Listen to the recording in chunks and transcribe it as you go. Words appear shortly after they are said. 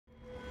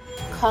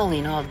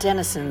calling all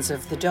denizens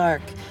of the dark,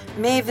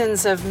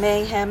 mavens of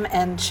mayhem,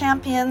 and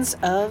champions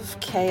of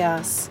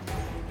chaos.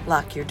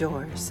 Lock your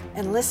doors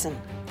and listen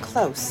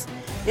close.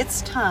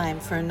 It's time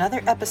for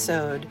another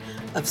episode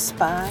of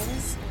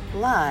Spies,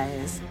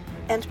 Lies,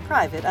 and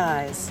Private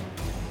Eyes.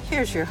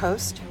 Here's your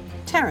host,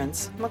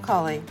 Terrence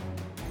McCauley.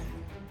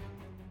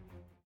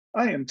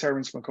 I am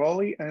Terrence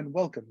McCauley, and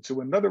welcome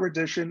to another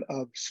edition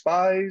of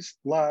Spies,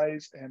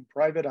 Lies, and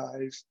Private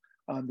Eyes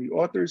on the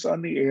Authors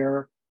on the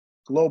Air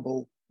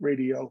Global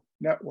Radio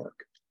Network.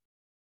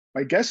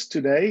 My guest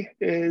today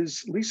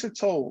is Lisa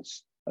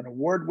Towles, an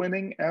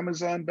award-winning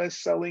Amazon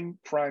best-selling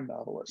crime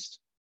novelist.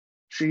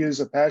 She is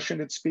a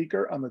passionate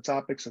speaker on the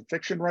topics of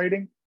fiction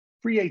writing,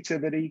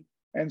 creativity,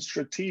 and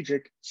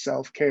strategic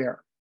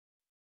self-care.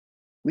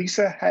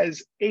 Lisa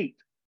has 8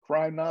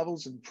 crime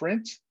novels in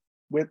print,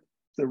 with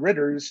The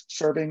Ridders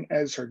serving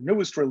as her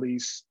newest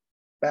release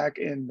back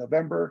in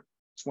November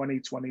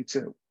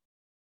 2022.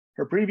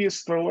 Her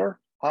previous thriller,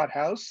 Hot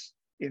House,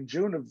 in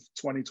June of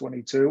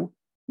 2022,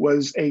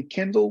 was a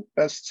Kindle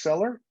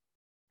bestseller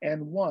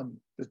and won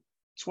the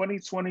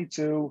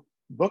 2022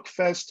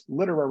 BookFest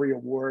Literary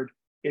Award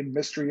in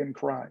Mystery and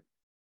Crime.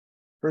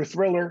 Her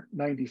thriller,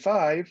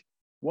 95,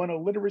 won a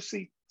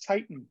Literacy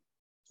Titan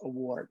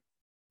Award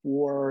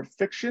for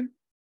fiction,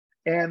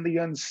 and The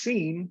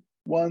Unseen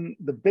won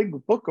the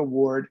Big Book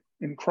Award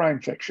in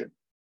crime fiction.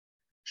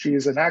 She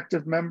is an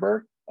active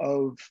member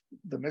of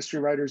the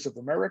Mystery Writers of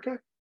America,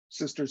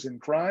 Sisters in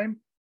Crime,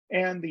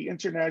 and the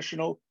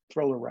International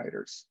Thriller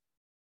Writers.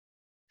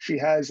 She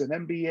has an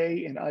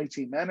MBA in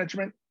IT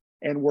management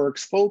and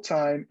works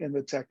full-time in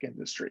the tech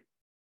industry.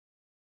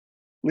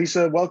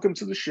 Lisa, welcome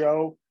to the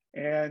show,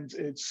 and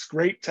it's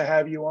great to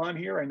have you on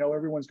here. I know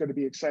everyone's going to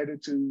be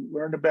excited to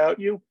learn about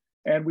you,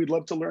 and we'd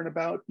love to learn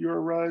about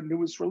your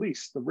newest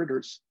release, The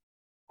Ridders.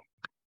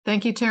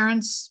 Thank you,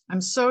 Terrence.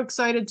 I'm so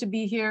excited to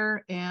be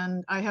here,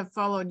 and I have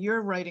followed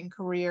your writing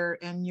career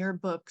and your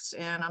books,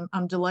 and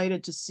I'm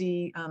delighted to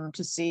see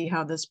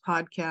how this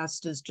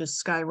podcast is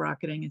just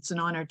skyrocketing. It's an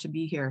honor to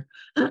be here.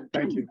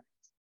 Thank you.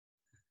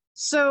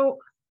 So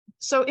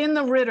in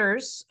The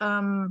Ridders,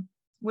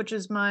 which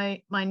is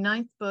my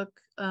 9th book,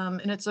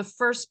 and it's a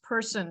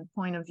first-person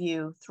point of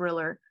view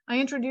thriller, I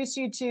introduce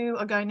you to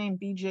a guy named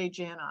B.J.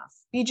 Janoff.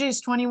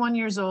 B.J.'s 21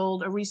 years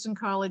old, a recent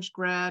college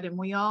grad, and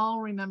we all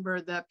remember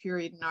that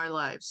period in our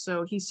lives.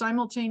 So he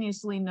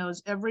simultaneously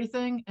knows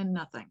everything and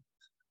nothing.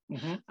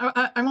 Mm-hmm.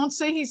 I won't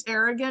say he's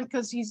arrogant,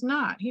 because he's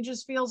not. He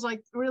just feels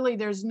like really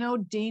there's no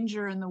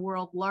danger in the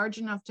world large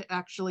enough to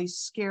actually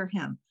scare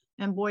him.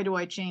 And boy, do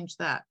I change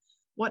that.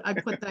 What I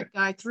put that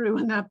guy through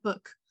in that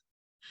book.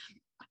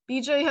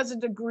 BJ has a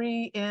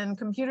degree in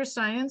computer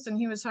science, and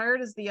he was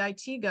hired as the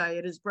IT guy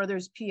at his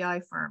brother's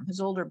PI firm, his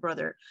older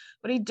brother.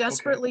 But he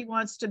desperately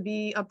wants to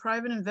be a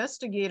private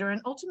investigator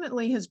and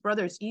ultimately his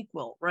brother's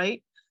equal,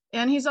 right?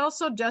 And he's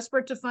also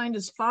desperate to find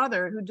his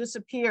father, who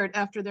disappeared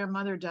after their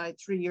mother died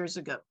 3 years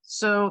ago.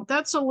 So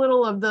that's a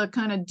little of the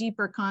kind of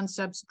deeper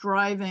concepts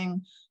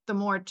driving the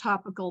more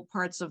topical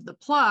parts of the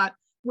plot,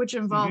 which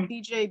involve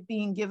BJ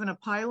being given a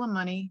pile of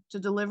money to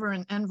deliver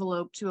an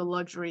envelope to a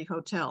luxury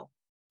hotel.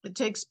 It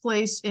takes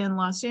place in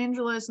Los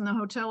Angeles, and the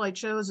hotel I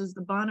chose is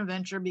the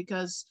Bonaventure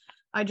because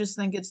I just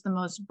think it's the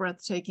most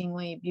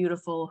breathtakingly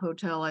beautiful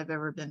hotel I've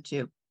ever been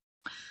to.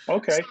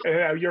 Okay,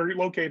 so, you're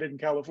located in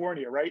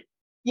California, right?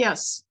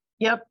 Yes,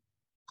 yep.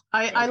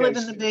 I live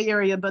in the Bay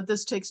Area, but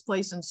this takes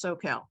place in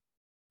SoCal.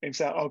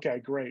 Okay,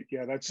 great.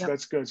 Yeah,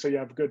 that's good. So you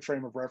have a good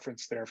frame of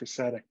reference there for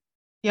setting.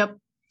 Yep.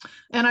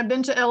 And I've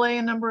been to LA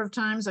a number of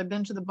times. I've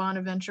been to the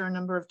Bonaventure a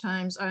number of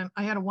times.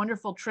 I had a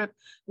wonderful trip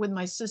with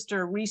my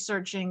sister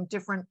researching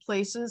different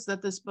places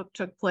that this book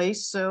took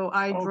place. So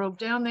I drove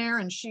down there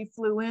and she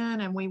flew in,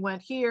 and we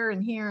went here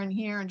and here and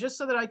here, and just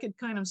so that I could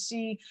kind of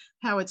see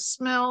how it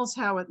smells,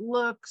 how it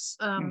looks.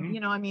 You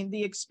know, I mean,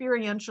 the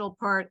experiential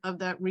part of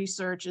that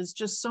research is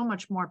just so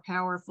much more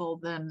powerful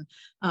than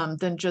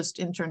just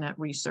internet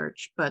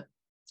research. But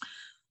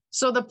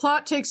so the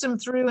plot takes him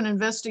through an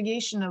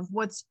investigation of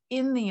what's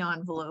in the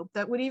envelope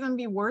that would even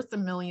be worth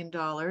 $1 million.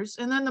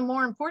 And then the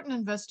more important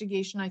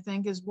investigation, I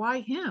think, is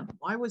why him?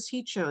 Why was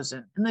he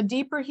chosen? And the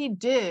deeper he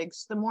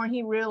digs, the more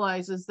he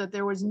realizes that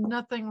there was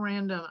nothing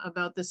random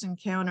about this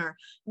encounter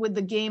with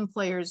the game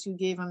players who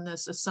gave him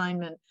this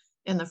assignment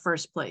in the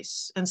first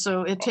place. And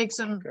so it takes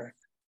him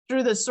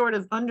through this sort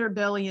of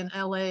underbelly in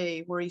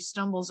LA, where he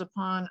stumbles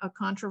upon a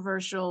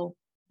controversial,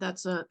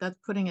 that's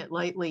putting it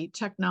lightly,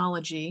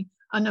 technology,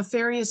 a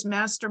nefarious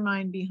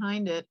mastermind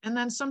behind it, and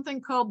then something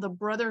called the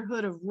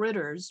Brotherhood of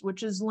Ridders,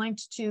 which is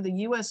linked to the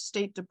U.S.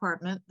 State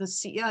Department, the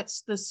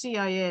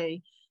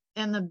CIA,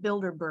 and the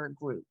Bilderberg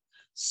Group.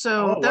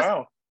 So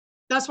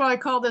that's why I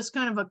call this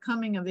kind of a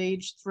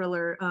coming-of-age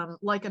thriller,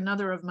 like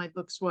another of my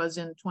books was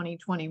in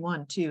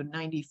 2021 too,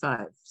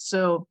 95.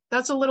 So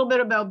that's a little bit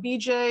about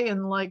BJ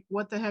and like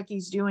what the heck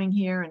he's doing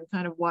here and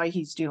kind of why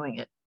he's doing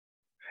it.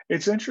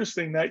 It's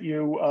interesting that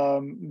you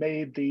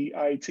made the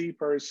IT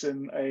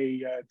person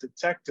a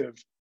detective,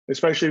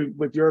 especially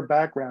with your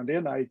background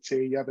in IT.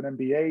 You have an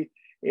MBA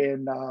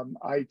in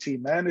IT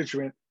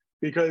management.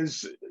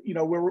 because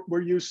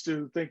we're used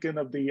to thinking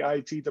of the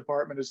IT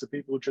department as the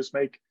people who just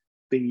make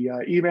the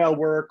email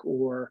work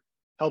or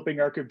helping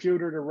our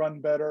computer to run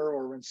better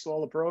or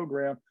install a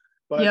program.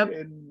 But Yep.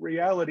 in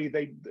reality,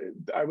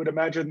 I would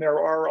imagine there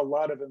are a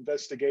lot of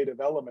investigative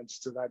elements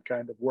to that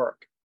kind of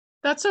work.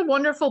 That's a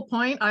wonderful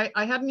point. I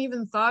hadn't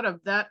even thought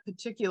of that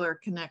particular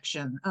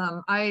connection.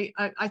 I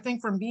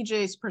think from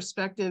BJ's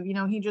perspective,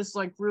 he just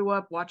like grew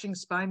up watching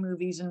spy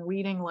movies and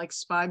reading like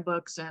spy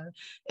books,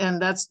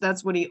 and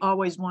that's what he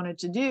always wanted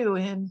to do.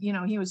 And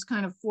he was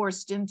kind of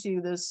forced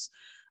into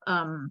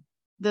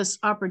this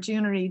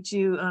opportunity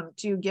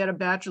to get a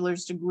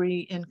bachelor's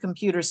degree in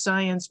computer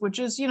science, which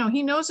is,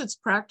 he knows it's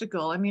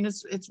practical. I mean,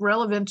 it's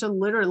relevant to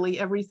literally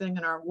everything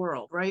in our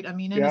world, right? I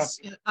mean, Yeah.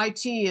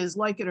 IT is,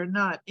 like it or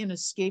not,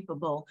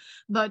 inescapable.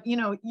 But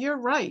you're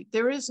right.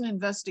 There is an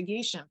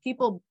investigation.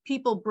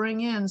 People bring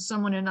in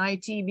someone in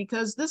IT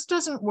because this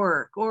doesn't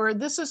work, or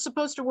this is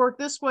supposed to work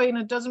this way and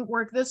it doesn't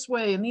work this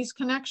way, and these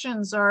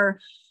connections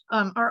are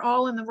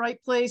all in the right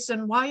place,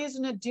 and why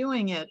isn't it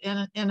doing it?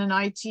 And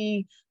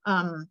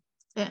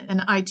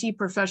an IT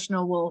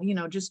professional will,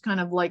 just kind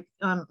of like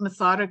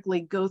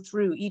methodically go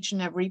through each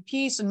and every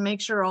piece and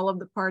make sure all of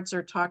the parts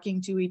are talking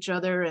to each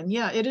other. And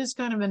yeah, it is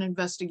kind of an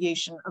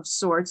investigation of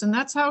sorts. And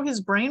that's how his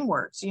brain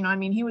works. I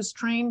mean, he was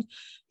trained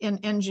in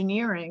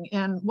engineering.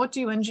 And what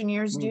do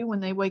engineers do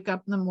when they wake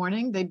up in the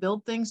morning? They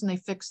build things and they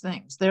fix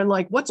things. They're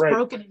like, what's Right.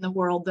 broken in the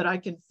world that I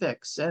can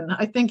fix? And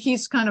I think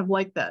he's kind of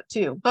like that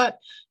too. But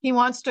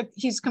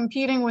he's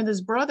competing with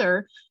his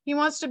brother. He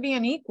wants to be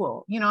an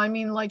equal. I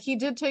mean, like, he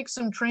did take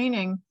some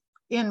training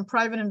in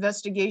private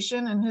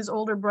investigation, and his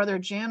older brother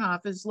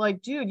Janoff is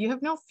like, dude, you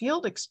have no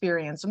field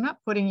experience. I'm not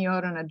putting you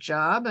out on a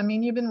job. I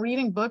mean, you've been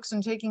reading books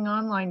and taking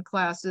online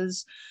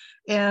classes,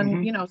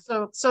 and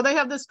so they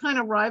have this kind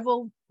of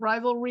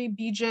rivalry,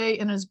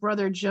 BJ and his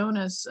brother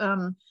Jonas.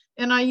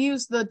 And I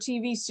use the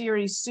TV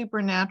series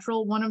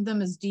Supernatural. One of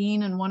them is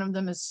Dean and one of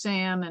them is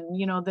Sam,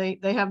 and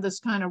they have this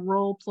kind of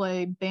role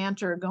play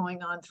banter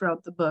going on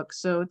throughout the book,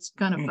 so it's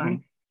kind of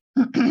fun.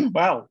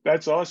 Wow,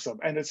 that's awesome.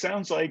 And it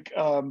sounds like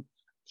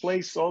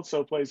place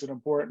also plays an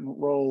important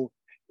role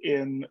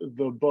in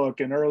the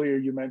book. And earlier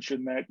you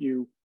mentioned that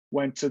you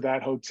went to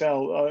that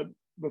hotel.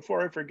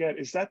 Before I forget,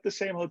 is that the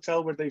same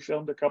hotel where they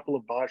filmed a couple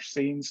of Bosch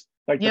scenes,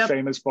 like the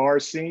famous bar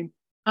scene?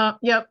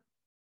 Yep.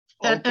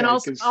 Okay, and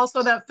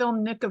also that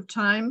film Nick of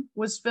Time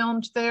was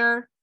filmed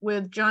there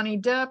with Johnny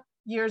Depp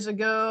years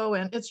ago.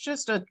 And it's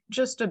just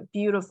a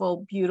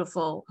beautiful,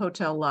 beautiful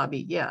hotel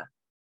lobby. Yeah.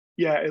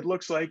 Yeah, it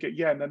looks like it.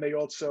 Yeah, and then they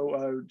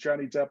also,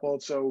 Johnny Depp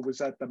also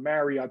was at the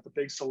Marriott, the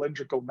big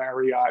cylindrical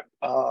Marriott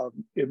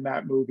in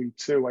that movie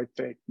too, I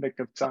think, Nick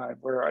of Time,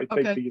 where I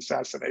think the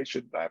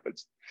assassination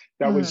happens.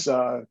 That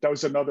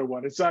was another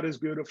one. It's not as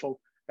beautiful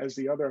as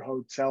the other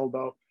hotel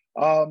though.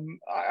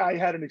 I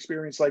had an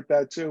experience like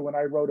that too when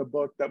I wrote a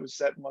book that was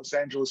set in Los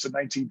Angeles in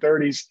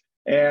 1930s.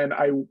 And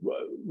I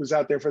was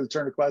out there for the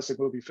Turner Classic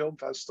Movie Film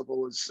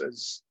Festival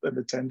as an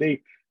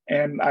attendee.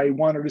 And I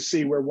wanted to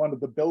see where one of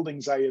the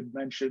buildings I had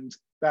mentioned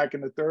back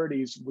in the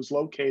 30s was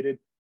located.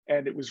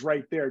 And it was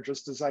right there,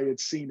 just as I had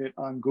seen it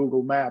on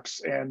Google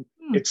Maps. And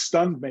it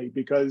stunned me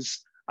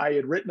because I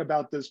had written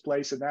about this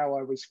place and now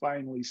I was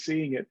finally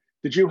seeing it.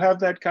 Did you have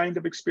that kind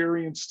of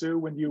experience too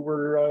when you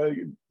were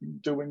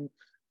doing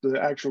the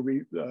actual,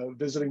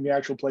 visiting the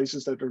actual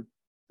places that are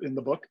in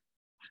the book?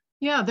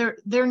 Yeah,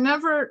 they're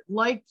never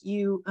like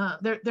you.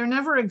 They're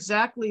never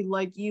exactly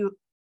like you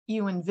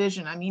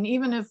envision. I mean,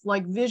 even if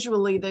like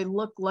visually they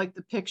look like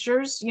the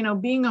pictures,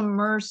 being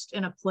immersed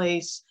in a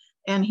place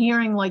and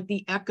hearing like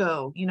the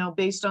echo,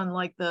 based on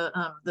like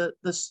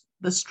the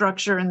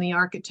structure and the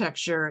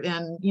architecture,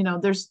 and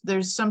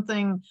there's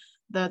something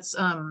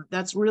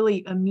that's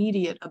really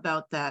immediate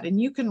about that,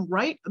 and you can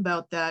write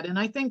about that. And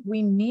I think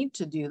we need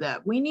to do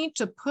that. We need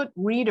to put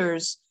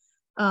readers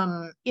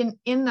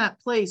in that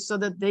place so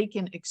that they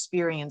can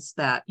experience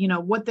that,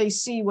 what they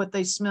see, what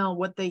they smell,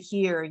 what they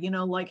hear,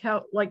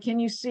 like can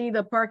you see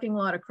the parking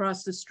lot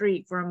across the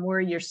street from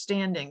where you're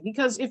standing?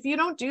 Because if you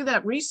don't do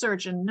that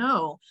research and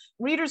know,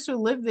 readers who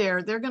live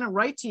there, they're going to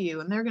write to you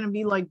and they're going to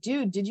be like,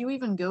 dude, did you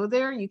even go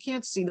there? You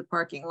can't see the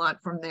parking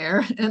lot from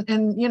there. And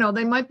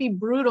they might be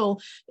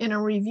brutal in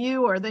a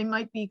review, or they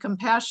might be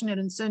compassionate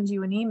and send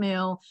you an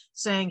email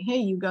saying, hey,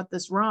 you got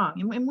this wrong.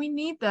 And we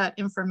need that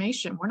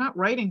information. We're not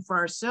writing for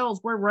ourselves.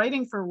 We're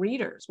writing for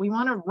readers. We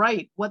want to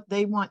write what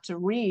they want to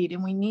read,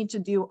 and we need to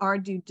do our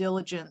due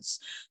diligence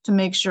to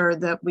make sure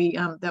that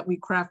we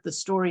craft the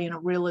story in a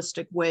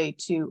realistic way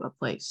to a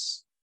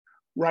place.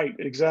 Right,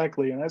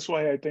 exactly. And that's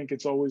why I think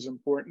it's always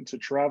important to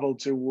travel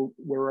to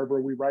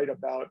wherever we write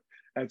about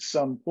at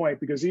some point,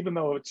 because even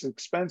though it's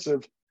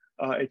expensive,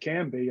 it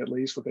can be, at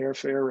least with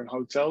airfare and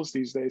hotels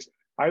these days,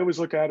 I always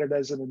look at it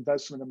as an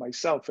investment in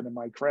myself and in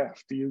my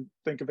craft. Do you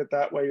think of it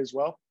that way as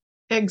well?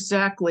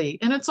 Exactly.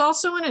 And it's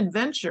also an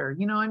adventure,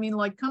 I mean,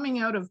 like coming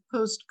out of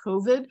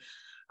post-COVID,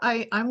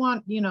 I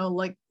want,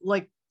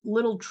 like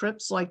little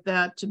trips like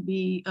that to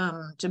be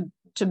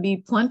to be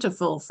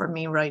plentiful for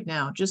me right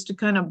now, just to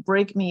kind of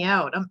break me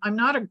out. I'm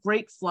not a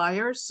great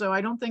flyer, so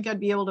I don't think I'd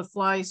be able to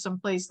fly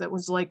someplace that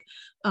was like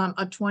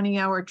a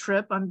 20-hour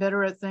trip. I'm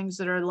better at things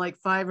that are like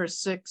 5 or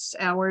 6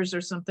 hours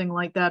or something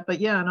like that. But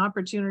yeah, an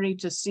opportunity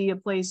to see a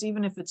place,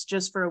 even if it's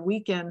just for a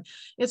weekend,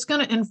 it's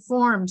going to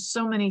inform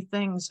so many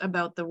things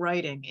about the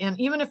writing. And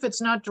even if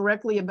it's not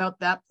directly about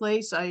that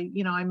place, I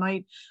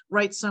might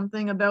write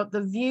something about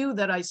the view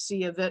that I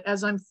see of it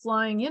as I'm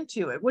flying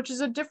into it, which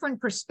is a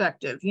different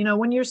perspective.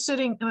 When you're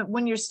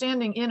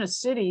standing in a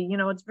city,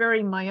 it's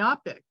very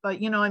myopic, but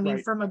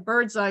Right. from a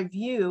bird's eye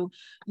view,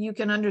 you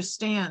can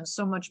understand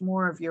so much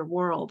more of your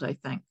world, I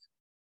think.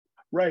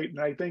 Right. And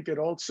I think it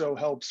also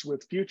helps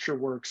with future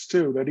works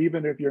too, that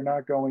even if you're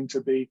not going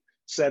to be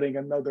setting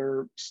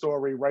another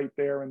story right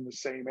there in the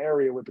same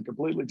area with a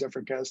completely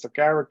different cast of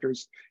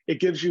characters, it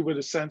gives you with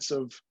a sense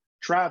of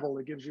travel,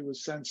 it gives you a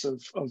sense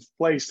of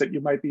place that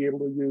you might be able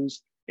to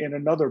use in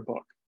another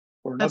book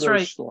or That's another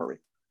right. story.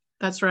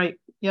 That's right.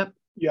 Yep.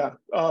 Yeah,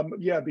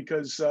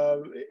 because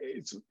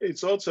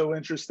it's also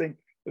interesting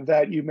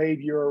that you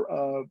made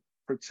your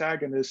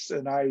protagonist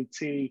an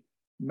IT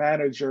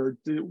manager.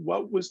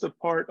 What was the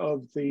part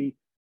of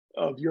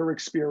your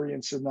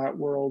experience in that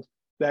world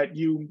that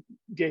you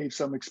gave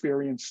some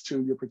experience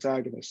to your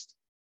protagonist?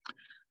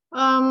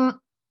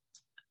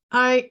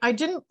 I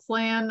didn't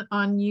plan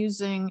on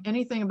using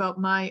anything about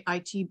my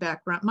IT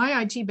background.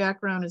 My IT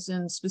background is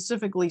in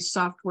specifically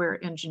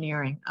software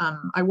engineering.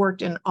 I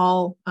worked in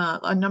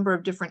a number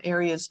of different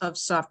areas of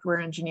software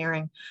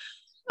engineering.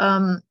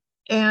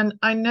 And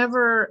I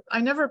never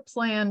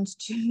planned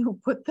to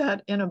put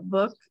that in a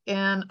book.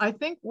 And I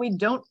think we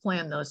don't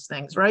plan those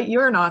things, right?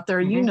 You're an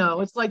author,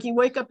 Mm-hmm. it's like you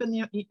wake up in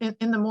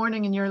the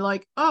morning and you're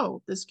like,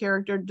 oh, this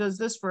character does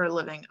this for a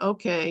living.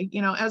 Okay.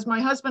 As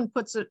my husband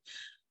puts it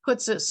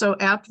so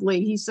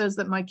aptly, he says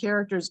that my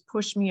characters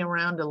push me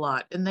around a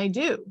lot, and they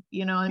do.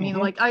 Mm-hmm.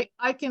 Like I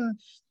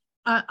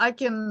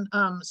can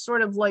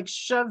sort of like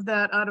shove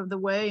that out of the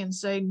way and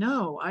say,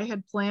 no, I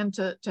had planned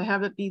to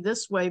have it be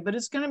this way, but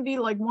it's going to be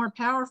like more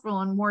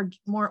powerful and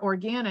more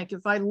organic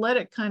if I let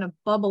it kind of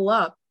bubble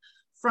up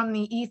from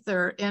the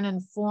ether and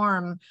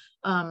inform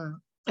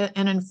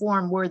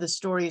where the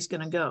story is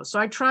going to go. So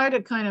I try to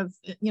kind of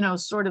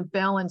sort of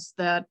balance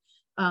that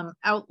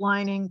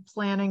outlining,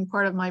 planning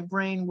part of my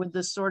brain with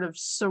this sort of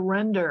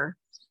surrender,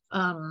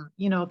 kind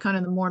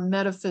of the more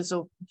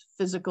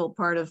metaphysical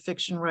part of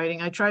fiction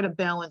writing. I try to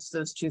balance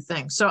those two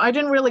things. So I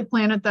didn't really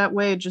plan it that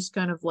way. It just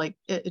kind of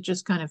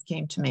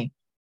came to me.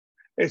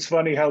 It's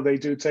funny how they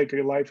do take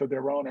a life of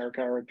their own, our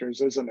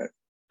characters, isn't it?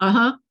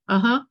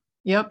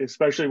 Yep.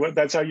 Especially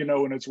that's how you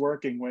know when it's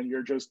working, when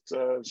you're just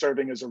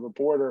serving as a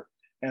reporter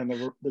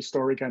and the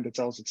story kind of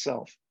tells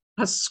itself.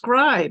 A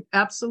scribe,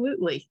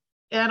 absolutely.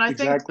 And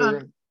Exactly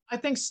right. I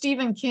think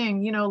Stephen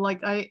King,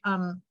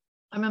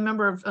 I'm a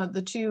member of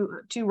the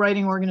two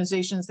writing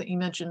organizations that you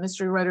mentioned,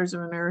 Mystery Writers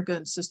of America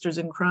and Sisters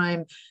in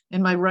Crime.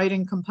 And my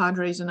writing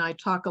compadres and I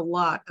talk a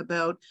lot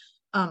about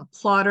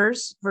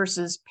plotters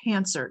versus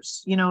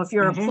pantsers. If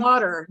you're a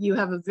plotter, you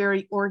have a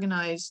very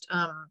organized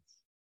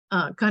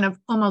kind of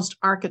almost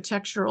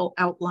architectural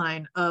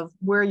outline of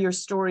where your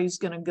story is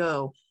going to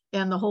go.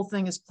 And the whole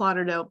thing is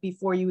plotted out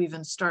before you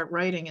even start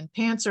writing. And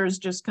pantsers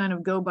just kind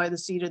of go by the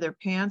seat of their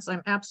pants.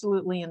 I'm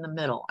absolutely in the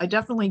middle. I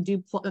definitely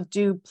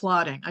do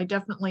plotting. I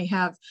definitely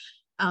have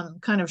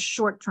kind of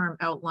short-term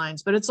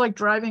outlines, but it's like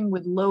driving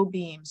with low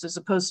beams as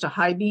opposed to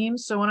high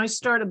beams. So when I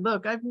start a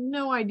book, I have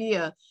no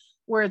idea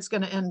where it's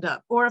going to end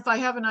up. Or if I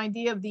have an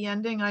idea of the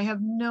ending, I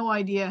have no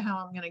idea how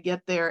I'm going to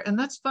get there. And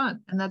that's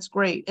fun and that's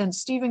great. And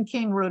Stephen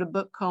King wrote a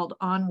book called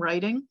On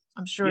Writing.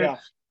 I'm sure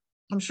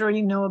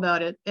you know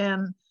about it.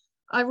 And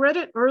I read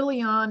it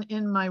early on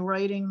in my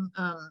writing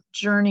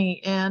journey,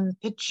 and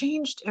it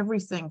changed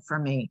everything for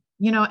me.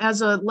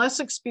 As a less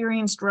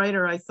experienced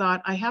writer, I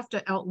thought I have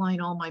to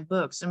outline all my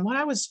books. And what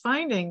I was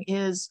finding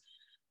is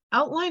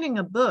outlining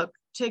a book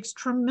takes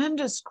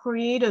tremendous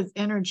creative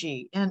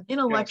energy and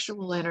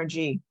intellectual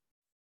energy.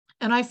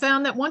 And I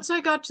found that once I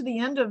got to the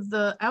end of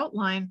the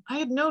outline, I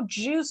had no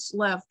juice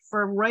left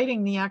for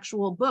writing the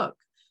actual book.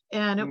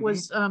 And it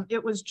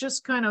was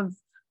just kind of,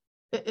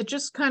 it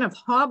just kind of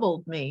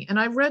hobbled me. And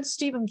I read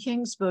Stephen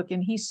King's book,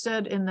 and he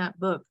said in that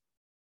book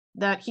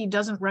that he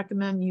doesn't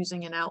recommend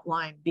using an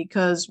outline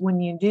because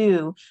when you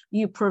do,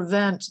 you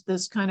prevent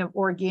this kind of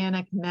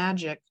organic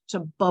magic to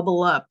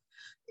bubble up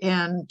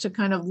and to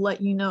kind of let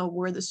you know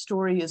where the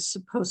story is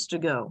supposed to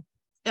go.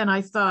 And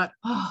I thought,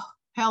 oh,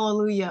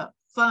 hallelujah.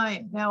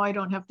 Fine, now I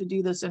don't have to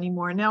do this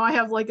anymore. Now I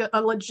have like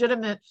a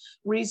legitimate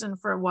reason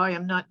for why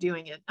I'm not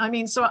doing it. I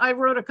mean, so I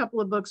wrote a couple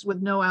of books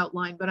with no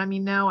outline, but I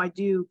mean, now I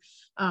do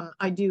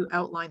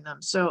outline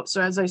them. So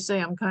as I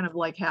say, I'm kind of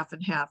like half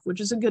and half, which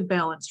is a good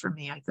balance for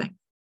me, I think.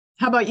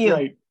 How about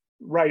you?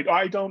 Right.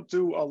 I don't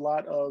do a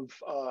lot of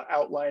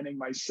outlining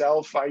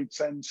myself. I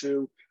tend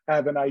to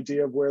have an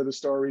idea of where the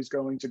story is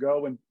going to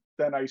go, and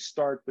then I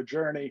start the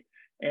journey.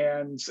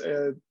 And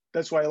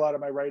that's why a lot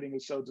of my writing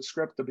is so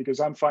descriptive, because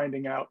I'm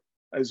finding out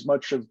as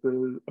much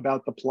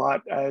about the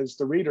plot as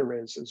the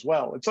reader is as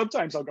well. And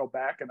sometimes I'll go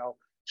back and I'll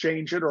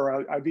change it,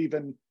 or I've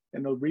even,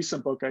 in the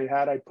recent book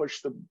I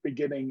pushed the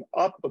beginning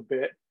up a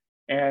bit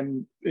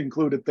and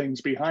included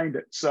things behind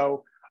it.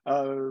 So,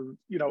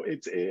 you know,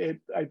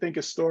 I think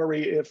a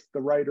story, if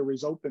the writer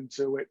is open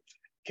to it,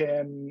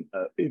 can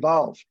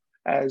evolve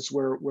as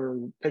we're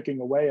picking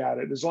away at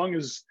it. As long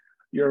as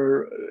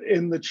you're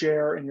in the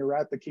chair and you're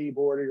at the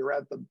keyboard or you're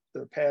at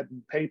the pad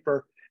and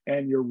paper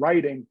and you're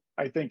writing,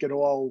 I think it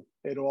all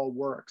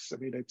works. I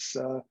mean, it's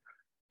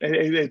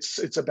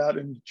about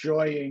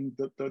enjoying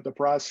the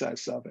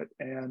process of it,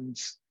 and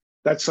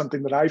that's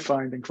something that I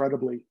find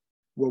incredibly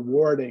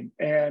rewarding.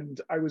 And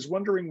I was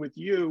wondering with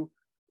you,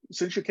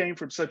 since you came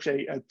from such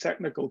a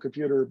technical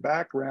computer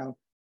background,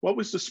 what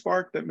was the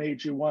spark that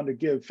made you want to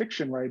give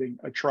fiction writing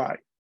a try?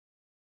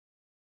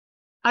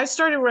 I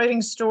started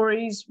writing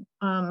stories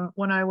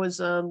when I was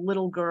a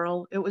little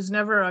girl. It was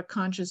never a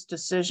conscious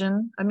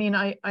decision. I mean,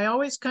 I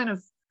always kind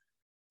of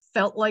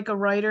felt like a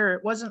writer.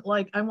 It wasn't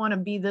like I want to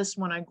be this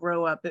when I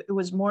grow up. It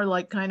was more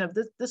like kind of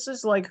this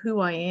is like who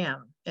I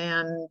am.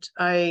 And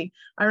I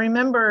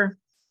remember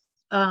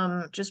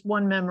just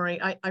one memory.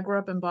 I grew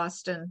up in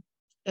Boston,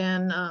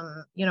 and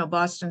you know,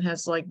 Boston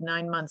has like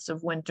 9 months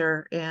of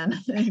winter and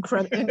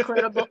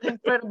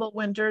incredible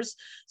winters.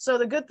 So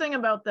the good thing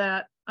about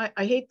that,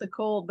 I hate the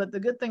cold, but the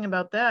good thing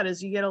about that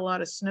is you get a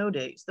lot of snow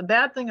days. The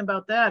bad thing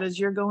about that is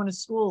you're going to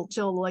school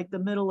till like the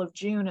middle of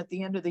June at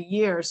the end of the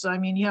year. So I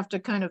mean, you have to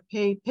kind of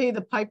pay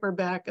the piper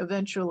back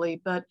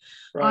eventually. But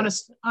right.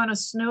 on a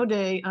snow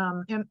day,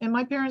 and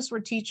my parents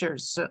were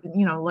teachers, so,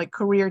 you know, like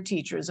career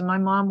teachers, and my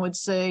mom would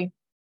say,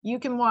 you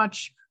can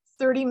watch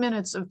 30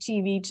 minutes of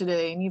TV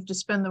today and you have to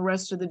spend the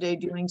rest of the day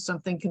doing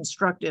something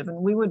constructive. And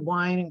we would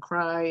whine and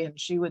cry, and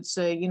she would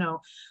say, you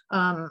know,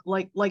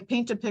 like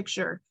paint a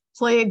picture,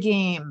 play a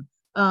game,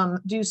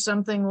 do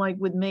something like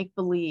with make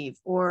believe,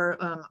 or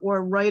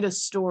write a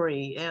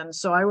story. And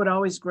so I would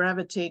always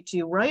gravitate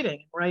to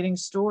writing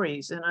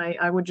stories, and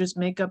I would just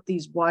make up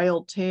these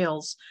wild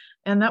tales,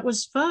 and that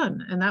was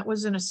fun, and that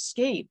was an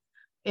escape.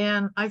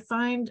 And I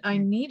find I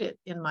need it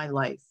in my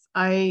life.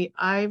 I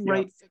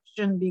write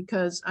fiction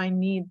because I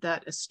need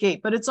that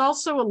escape, but it's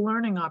also a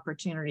learning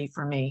opportunity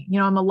for me. You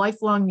know, I'm a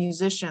lifelong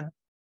musician,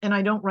 and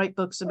I don't write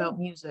books about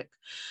music.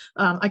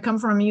 I come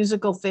from a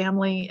musical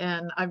family,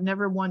 and I've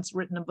never once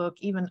written a book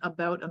even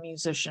about a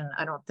musician,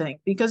 I don't think,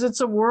 because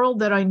it's a world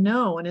that I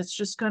know, and it's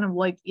just kind of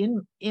like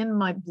in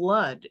my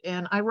blood.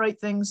 And I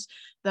write things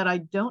that I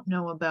don't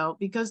know about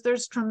because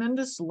there's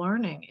tremendous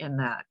learning in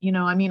that. You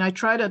know, I mean, I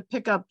try to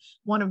pick up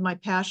one of my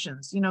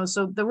passions, you know,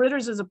 so The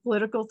Ritters is a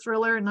political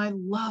thriller, and I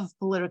love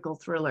political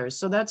thrillers.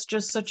 So that's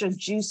just such a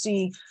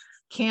juicy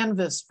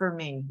canvas for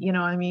me. You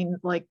know, I mean,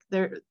 like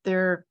there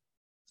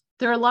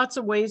are lots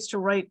of ways to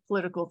write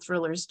political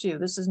thrillers too.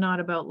 This is not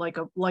about like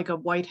a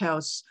White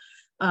House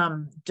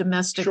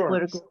domestic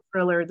political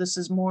thriller. This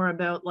is more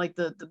about like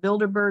the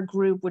Bilderberg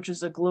Group, which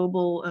is a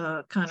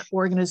global kind of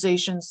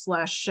organization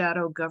 /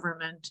 shadow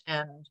government.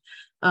 And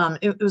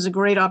it was a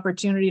great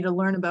opportunity to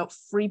learn about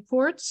free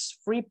ports.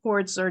 Free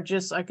ports are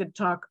just, I could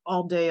talk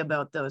all day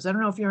about those. I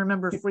don't know if you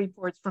remember free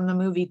ports from the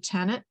movie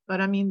Tenet,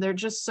 but I mean, they're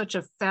just such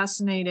a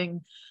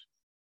fascinating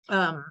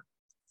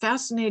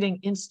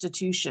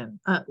institution.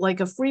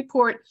 Like a free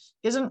port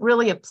isn't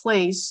really a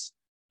place,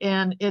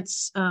 and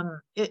it's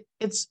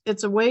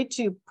a way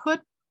to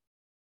put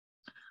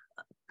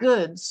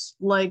goods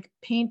like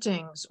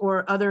paintings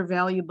or other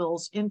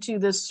valuables into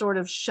this sort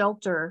of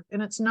shelter,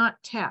 and it's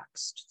not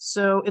taxed.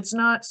 So it's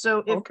not,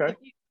 so if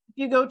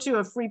you go to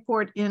a free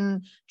port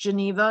in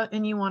Geneva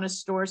and you want to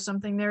store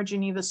something there,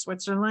 Geneva,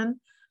 Switzerland,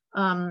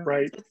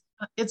 right.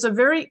 It's a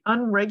very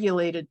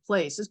unregulated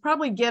place. It's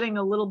probably getting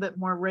a little bit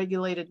more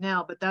regulated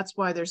now, but that's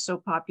why they're so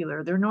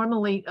popular. They're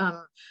normally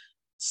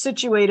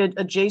situated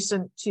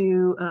adjacent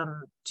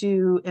to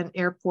an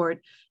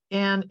airport,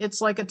 and it's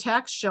like a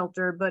tax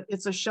shelter, but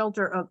it's a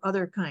shelter of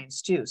other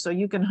kinds too. So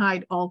you can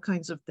hide all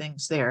kinds of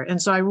things there.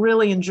 And so I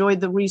really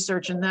enjoyed the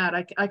research in that.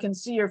 I can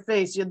see your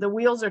face. The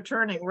wheels are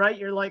turning, right?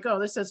 You're like, oh,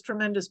 this has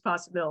tremendous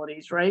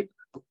possibilities, right?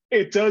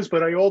 It does,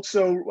 but I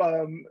also,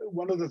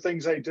 one of the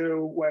things I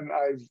do when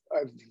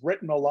I've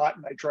written a lot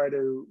and I try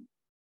to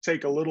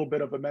take a little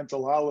bit of a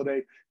mental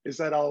holiday is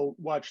that I'll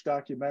watch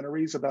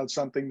documentaries about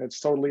something that's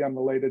totally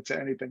unrelated to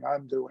anything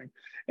I'm doing.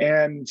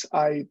 And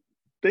I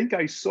think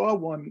I saw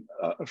one,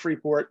 a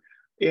Freeport,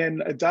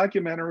 in a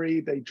documentary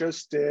they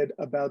just did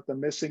about the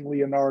missing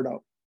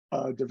Leonardo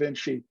da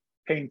Vinci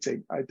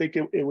painting. I think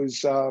it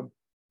was, oh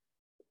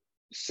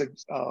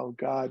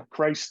God,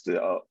 Christ,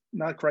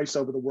 not Christ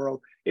over the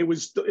world. It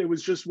was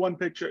just one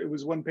picture. It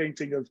was one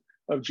painting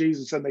of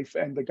Jesus, and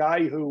the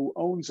guy who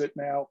owns it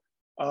now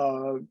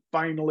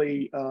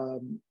finally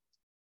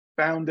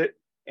found it,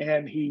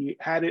 and he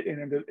had it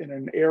in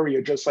an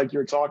area just like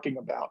you're talking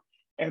about.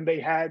 And they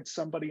had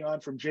somebody on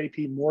from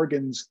JP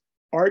Morgan's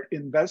art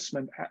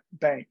investment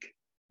bank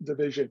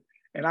division,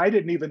 and I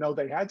didn't even know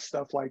they had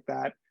stuff like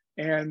that.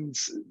 And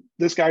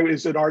this guy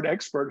is an art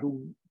expert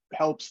who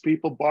helps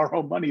people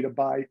borrow money to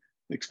buy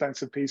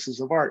expensive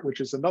pieces of art,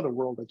 which is another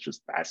world that's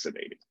just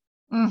fascinating.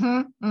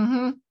 Mm-hmm,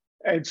 mm-hmm.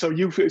 And so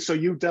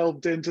you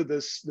delved into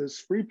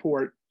this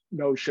Freeport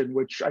notion,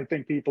 which I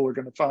think people are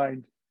going to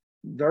find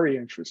very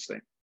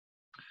interesting.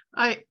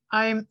 I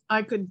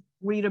could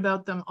read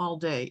about them all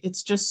day.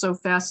 It's just so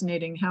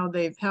fascinating how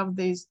they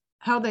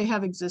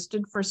have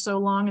existed for so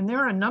long, and there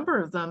are a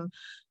number of them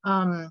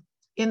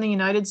in the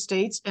United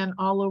States and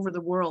all over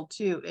the world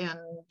too.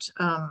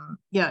 And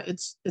yeah,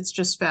 it's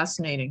just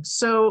fascinating.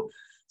 So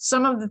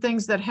some of the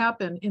things that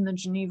happen in the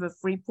Geneva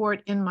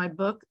Freeport in my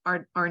book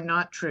are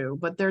not true,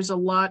 but there's a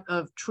lot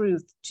of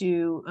truth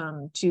to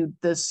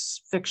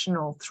this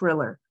fictional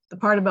thriller. The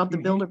part about the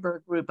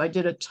Bilderberg Group, I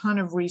did a ton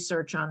of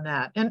research on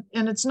that. And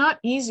it's not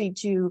easy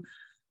to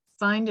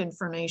find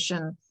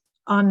information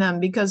on them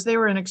because they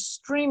were an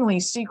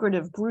extremely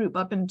secretive group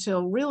up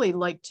until really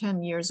like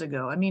 10 years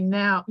ago. I mean,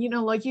 now, you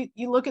know, like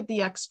you look at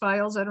the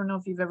X-Files. I don't know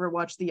if you've ever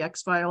watched the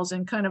X-Files,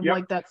 and kind of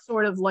like that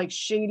sort of like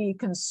shady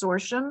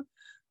consortium.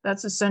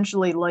 That's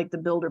essentially like the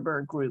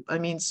Bilderberg Group. I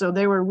mean, so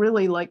they were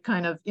really like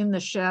kind of in the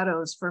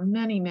shadows for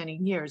many, many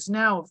years.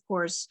 Now, of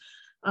course,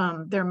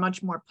 they're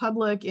much more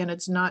public, and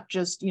it's not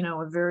just, you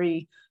know, a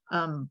very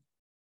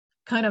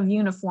kind of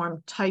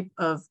uniform type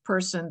of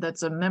person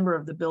that's a member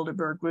of the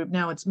Bilderberg Group.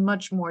 Now it's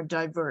much more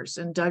diverse,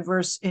 and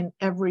diverse in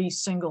every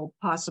single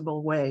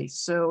possible way.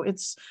 So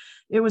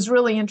it was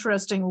really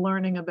interesting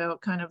learning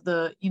about kind of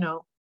the, you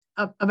know,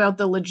 about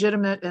the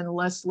legitimate and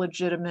less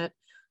legitimate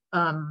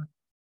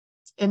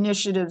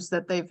initiatives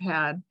that they've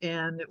had,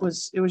 and it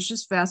was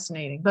just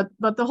fascinating.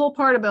 But the whole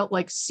part about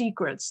like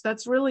secrets,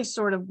 that's really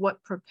sort of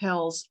what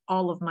propels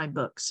all of my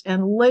books,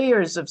 and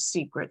layers of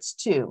secrets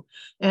too.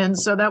 And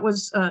so that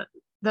was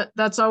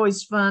that's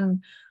always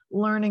fun,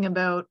 learning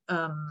about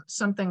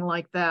something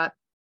like that,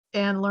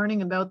 and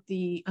learning about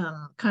the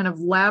kind of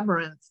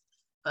labyrinth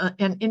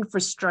and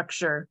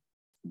infrastructure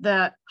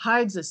that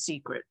hides a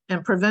secret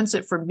and prevents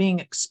it from being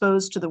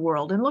exposed to the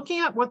world, and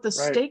looking at what the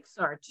stakes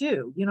are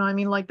too. You know, I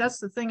mean, like that's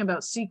the thing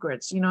about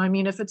secrets. You know, I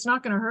mean, if it's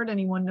not going to hurt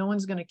anyone, no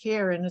one's going to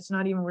care, and it's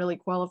not even really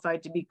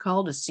qualified to be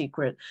called a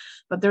secret.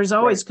 But there's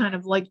always kind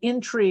of like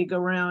intrigue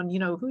around, you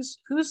know,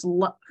 whose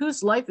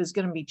life is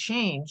going to be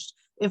changed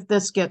if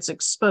this gets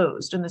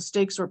exposed, and the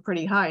stakes were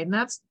pretty high. And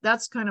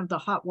that's kind of the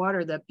hot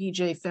water that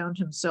BJ found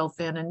himself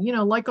in. And, you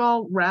know, like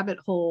all rabbit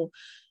hole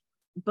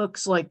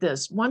books like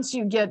this, once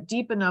you get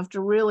deep enough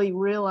to really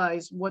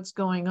realize what's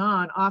going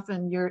on,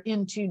 often you're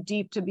in too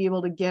deep to be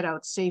able to get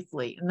out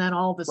safely. And then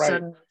all of a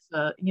sudden,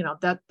 you know,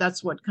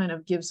 that's what kind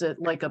of gives it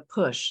like a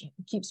push. It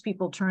keeps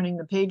people turning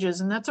the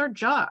pages. And that's our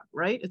job,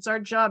 right? It's our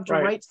job to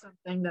write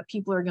something that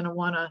people are going to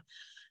want to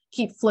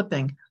keep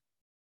flipping.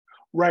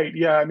 Right.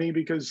 Yeah. I mean,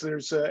 because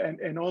there's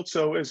and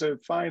also is a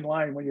fine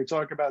line when you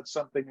talk about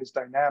something as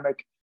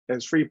dynamic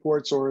as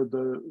Freeport's or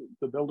the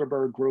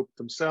Bilderberg Group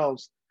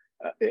themselves.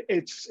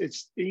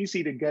 It's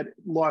easy to get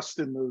lost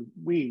in the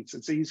weeds.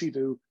 It's easy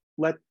to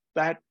let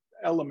that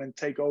element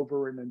take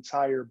over an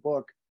entire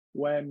book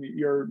when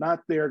you're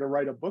not there to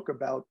write a book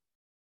about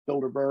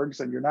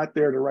Bilderbergs, and you're not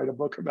there to write a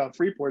book about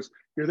Freeport's.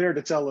 You're there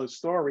to tell a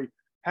story.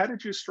 How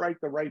did you strike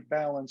the right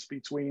balance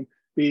between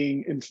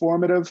being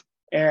informative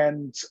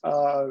and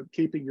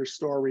keeping your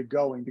story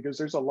going? Because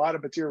there's a lot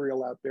of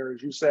material out there,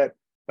 as you said,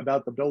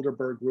 about the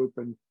Bilderberg Group,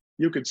 and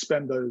you could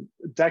spend a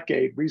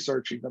decade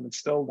researching them and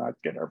still not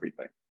get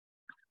everything.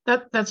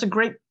 That's a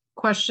great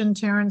question,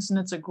 Terrence, and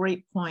it's a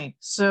great point.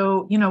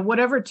 So, you know,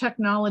 whatever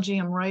technology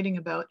I'm writing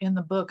about in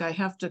the book, I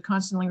have to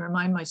constantly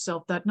remind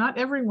myself that not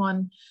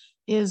everyone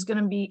is going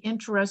to be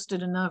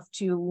interested enough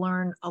to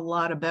learn a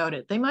lot about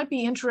it. They might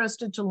be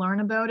interested to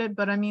learn about it,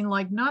 but I mean,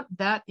 like, not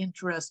that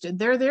interested.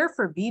 They're there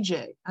for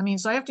BJ. I mean,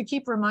 so I have to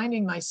keep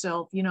reminding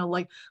myself, you know,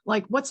 like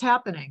what's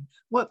happening?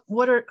 What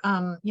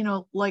are, you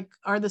know, like,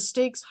 are the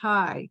stakes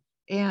high?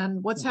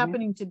 And what's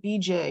happening to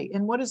BJ,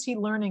 and what is he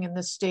learning in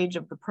this stage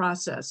of the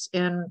process?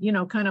 And, you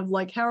know, kind of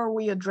like, how are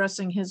we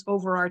addressing his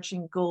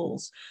overarching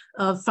goals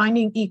of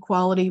finding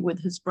equality with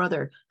his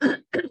brother,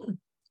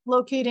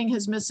 locating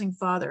his missing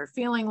father,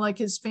 feeling like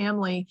his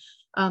family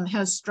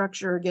has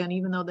structure again,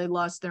 even though they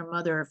lost their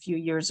mother a few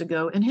years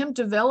ago, and him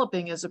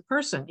developing as a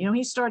person. You know,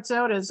 he starts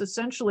out as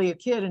essentially a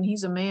kid, and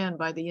he's a man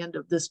by the end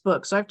of this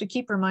book. So I have to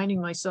keep reminding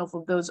myself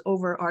of those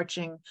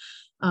overarching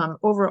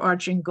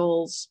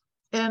goals.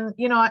 And,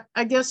 you know,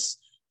 I guess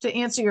to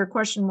answer your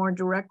question more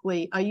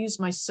directly, I use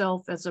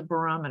myself as a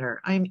barometer.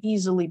 I'm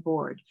easily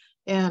bored.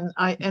 And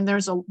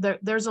there's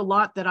a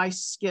lot that I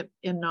skip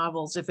in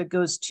novels if it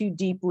goes too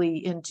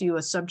deeply into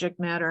a subject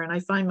matter. And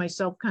I find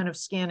myself kind of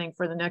scanning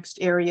for the next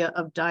area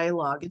of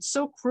dialogue. It's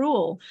so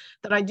cruel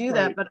that I do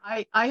that, but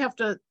I have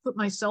to put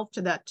myself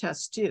to that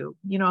test too.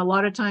 You know, a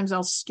lot of times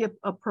I'll skip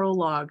a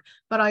prologue,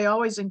 but I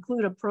always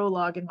include a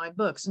prologue in my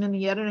books. And in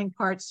the editing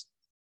parts,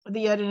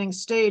 the editing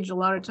stage, a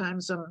lot of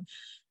times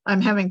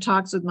I'm having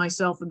talks with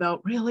myself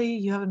about, really,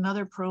 you have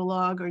another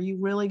prologue? Are you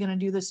really going to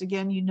do this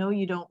again? You know,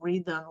 you don't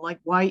read them.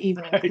 Like, why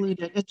even include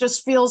it? It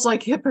just feels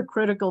like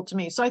hypocritical to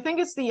me. So I think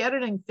it's the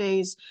editing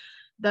phase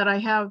that I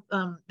have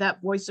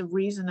that voice of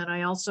reason. And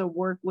I also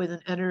work with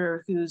an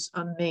editor who's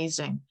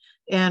amazing.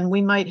 and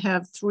we might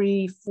have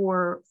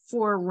four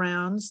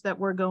rounds that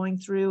we're going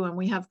through, and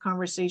we have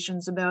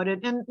conversations about it.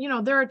 And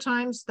there are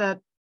times that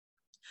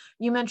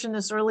you mentioned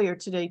this earlier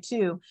today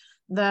too,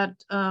 that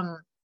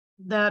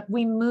that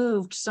we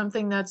moved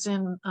something that's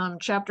in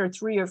chapter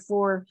 3 or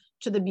 4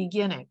 to the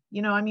beginning.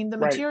 I mean, the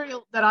Right.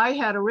 material that I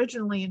had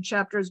originally in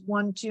chapters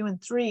 1, 2,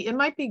 and 3, it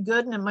might be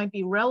good and it might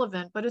be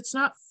relevant, but it's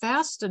not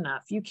fast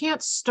enough. You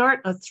can't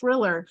start a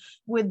thriller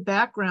with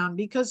background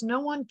because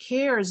no one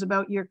cares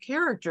about your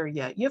character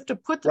yet. You have to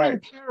put them in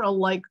Right. peril,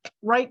 like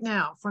right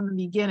now from the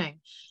beginning,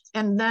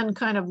 and then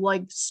kind of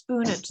like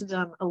spoon it to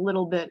them a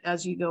little bit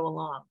as you go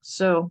along.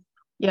 So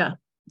yeah,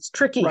 it's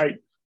tricky.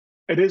 Right.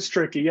 It is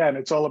tricky, yeah, and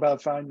it's all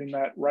about finding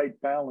that right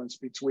balance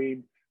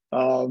between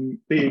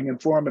being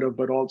informative,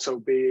 but also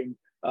being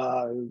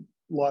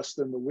lost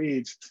in the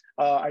weeds.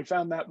 I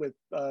found that with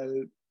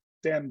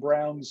Dan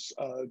Brown's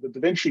The Da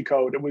Vinci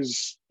Code. It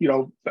was,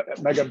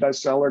 mega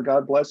bestseller,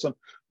 God bless him,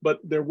 but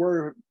there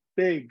were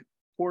big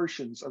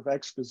portions of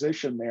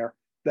exposition there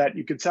that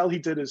you could tell he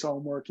did his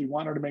homework. He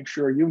wanted to make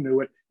sure you knew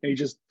it, and he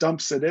just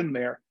dumps it in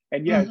there.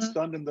 And yeah, it's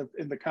done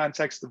in the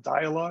context of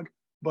dialogue,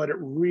 but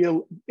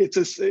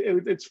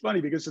it's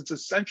funny because it's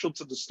essential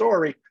to the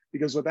story,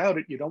 because without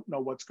it, you don't know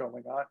what's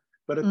going on.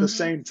 But at the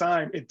same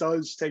time, it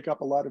does take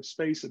up a lot of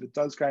space, and it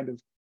does kind of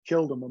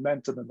kill the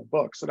momentum in the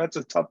book. So that's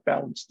a tough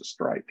balance to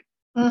strike.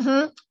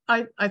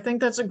 I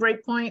think that's a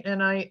great point,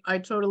 and I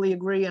totally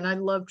agree. And I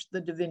loved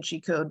the Da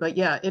Vinci Code, but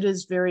yeah, it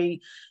is very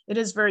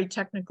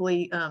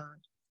technically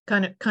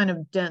kind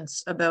of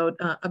dense about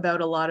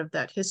a lot of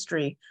that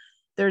history.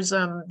 There's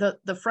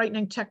the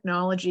frightening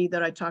technology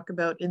that I talk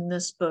about in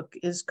this book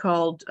is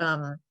called,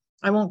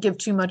 I won't give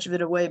too much of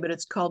it away, but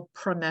it's called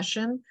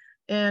Promession.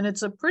 And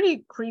it's a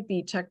pretty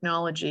creepy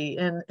technology,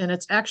 and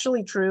it's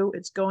actually true.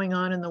 It's going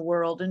on in the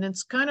world, and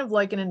it's kind of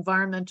like an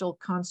environmental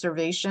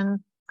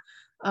conservation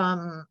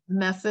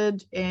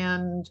method.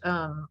 And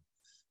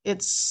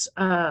it's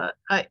I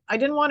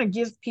didn't want to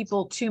give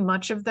people too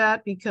much of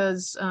that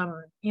because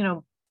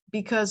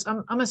because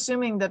I'm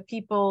assuming that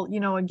people,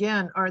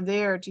 again, are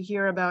there to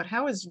hear about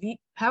how is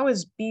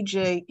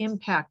BJ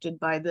impacted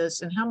by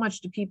this, and how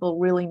much do people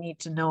really need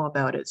to know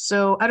about it.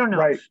 So I don't know.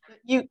 Right.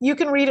 You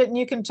can read it and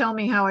you can tell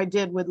me how I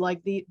did with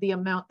like the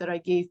amount that I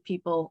gave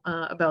people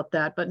about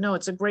that. But no,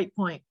 it's a great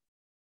point.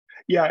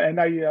 Yeah, and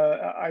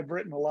I've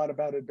written a lot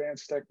about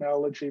advanced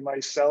technology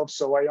myself,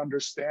 so I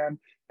understand.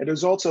 It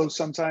is also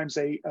sometimes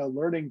a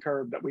learning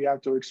curve that we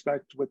have to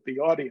expect with the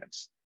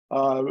audience.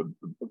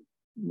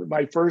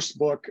 My first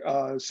book,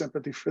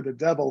 Sympathy for the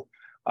Devil,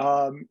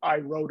 I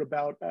wrote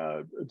about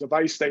a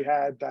device they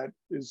had that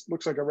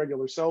looks like a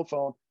regular cell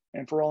phone,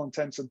 and for all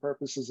intents and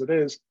purposes it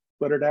is,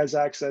 but it has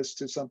access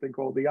to something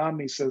called the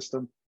Omni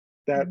system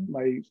that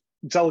my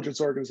intelligence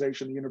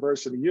organization, the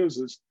university,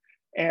 uses.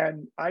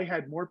 And I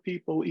had more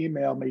people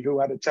email me who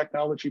had a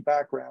technology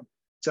background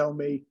tell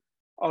me,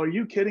 "Are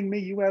you kidding me?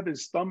 You have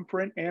his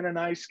thumbprint and an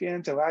eye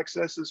scan to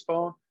access his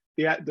phone,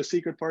 the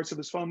secret parts of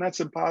his phone?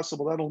 That's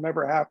impossible. That'll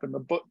never happen.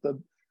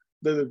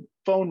 The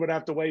phone would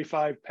have to weigh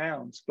 5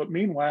 pounds." But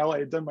meanwhile, I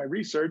had done my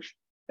research,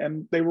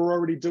 and they were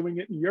already doing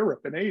it in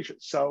Europe and Asia.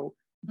 So,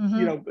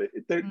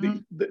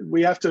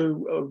 we have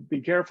to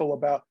be careful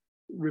about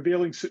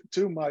revealing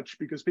too much,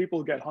 because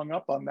people get hung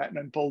up on that and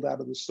then pulled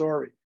out of the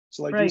story.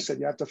 So like you said,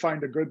 you have to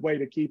find a good way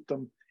to keep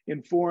them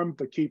informed,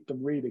 but keep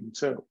them reading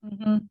too.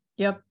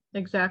 Yep,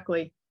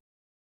 exactly.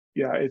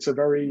 Yeah, it's a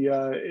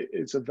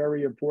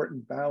very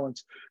important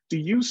balance. Do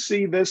you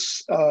see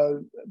this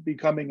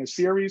becoming a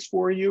series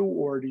for you,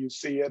 or do you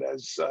see it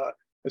as a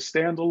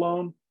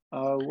standalone?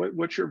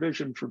 What's your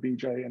vision for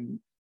BJ and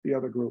the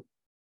other group?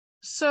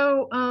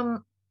 So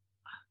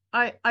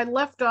I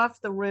left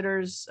off the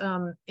Ritters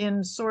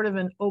in sort of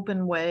an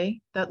open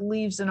way that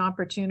leaves an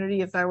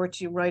opportunity if I were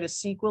to write a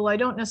sequel. I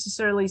don't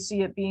necessarily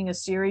see it being a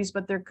series,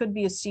 but there could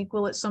be a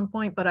sequel at some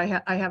point, but I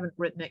haven't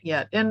written it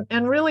yet.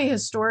 And really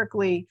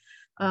historically,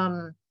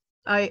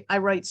 I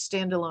write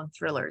standalone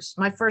thrillers.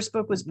 My first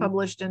book was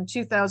published in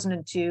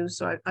 2002,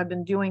 so I've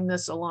been doing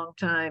this a long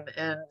time,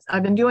 and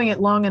I've been doing it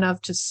long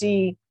enough to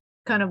see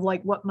kind of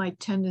like what my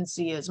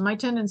tendency is. My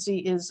tendency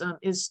is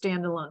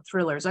standalone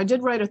thrillers. I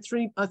did write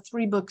a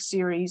three book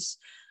series,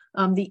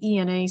 the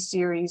ENA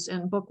series,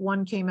 and book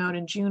 1 came out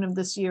in June of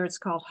this year. It's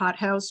called Hot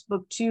House.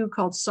 Book 2,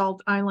 called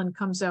Salt Island,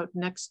 comes out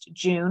next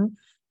June.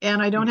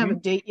 And I don't have a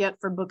date yet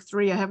for book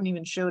 3. I haven't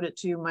even showed it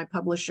to my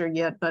publisher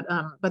yet, but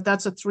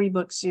that's a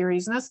 3-book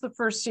series. And that's the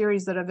first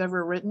series that I've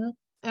ever written.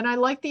 And I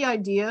like the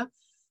idea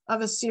of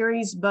a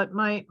series, but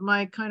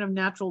my kind of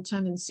natural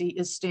tendency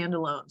is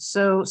standalone.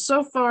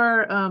 So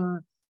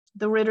far,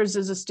 The Ritters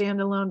is a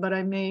standalone, but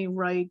I may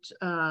write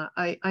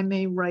I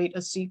may write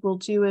a sequel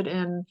to it,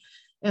 and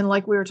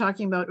like we were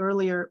talking about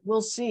earlier,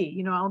 we'll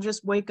see. I'll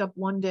just wake up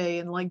one day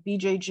and like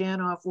BJ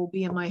Janoff will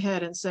be in my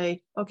head and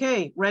say,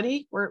 "Okay,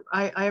 ready?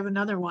 I have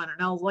another one,"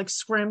 and I'll like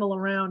scramble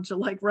around to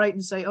like write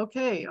and say,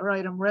 "Okay, all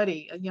right, I'm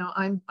ready."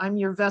 I'm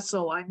your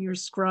vessel, I'm your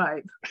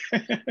scribe.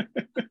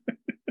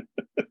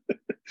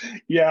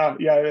 Yeah,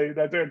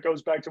 that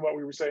goes back to what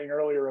we were saying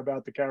earlier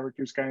about the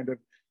characters kind of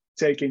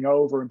taking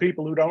over. And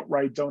people who don't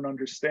write don't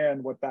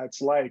understand what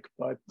that's like.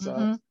 But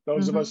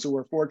those of us who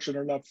are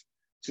fortunate enough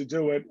to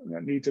do it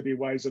need to be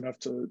wise enough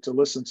to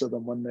listen to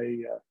them when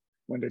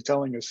they're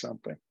telling us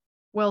something.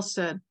 Well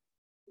said.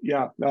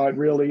 Yeah, no, it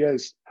really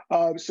is.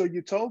 So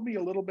you told me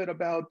a little bit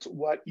about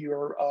what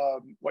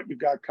you've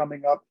got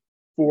coming up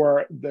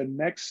for the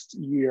next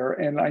year,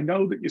 and I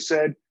know that you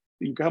said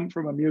you come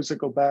from a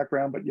musical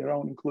background, but you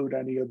don't include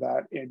any of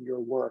that in your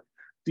work.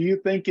 Do you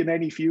think in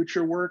any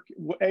future work,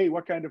 A,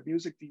 what kind of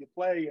music do you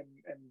play,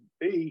 and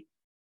B,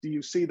 do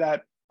you see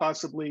that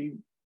possibly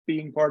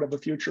being part of a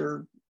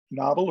future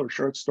novel or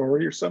short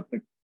story or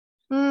something?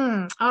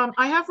 I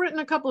have written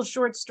a couple of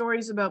short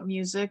stories about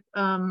music.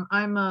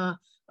 I'm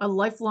a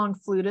lifelong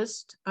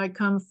flutist. I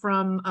come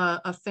from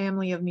a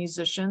family of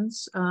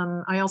musicians.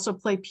 I also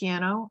play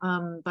piano,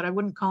 but I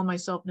wouldn't call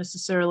myself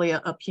necessarily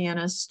a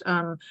pianist.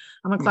 I'm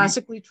a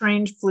classically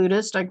trained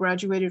flutist. I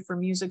graduated from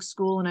music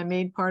school, and I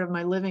made part of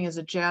my living as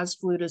a jazz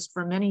flutist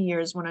for many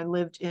years when I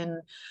lived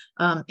in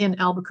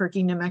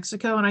Albuquerque, New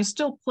Mexico. And I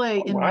still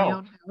play in my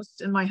own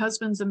house. And my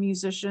husband's a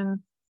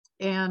musician,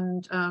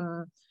 and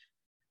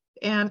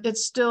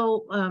it's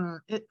still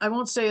I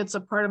won't say it's a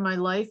part of my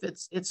life.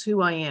 It's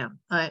who I am.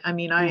 I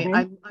mean,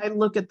 I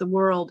look at the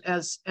world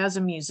as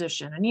a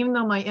musician. And even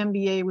though my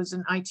MBA was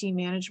in IT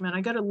management, I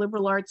got a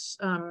liberal arts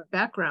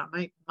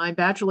background. My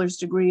bachelor's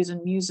degree is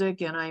in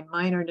music, and I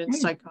minored in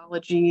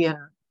psychology. And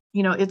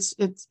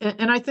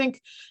and I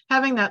think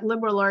having that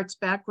liberal arts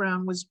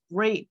background was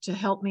great to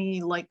help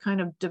me kind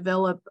of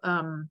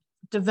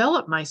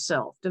develop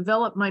myself,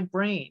 develop my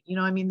brain.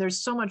 I mean,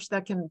 there's so much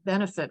that can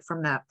benefit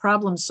from that: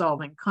 problem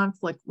solving,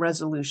 conflict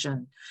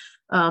resolution.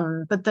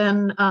 But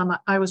then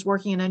I was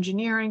working in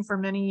engineering for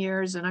many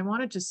years, and I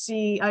wanted to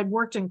see, I'd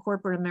worked in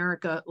corporate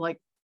America,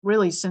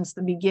 really since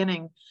the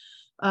beginning.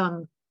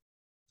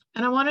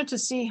 And I wanted to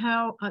see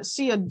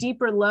see a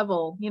deeper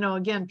level,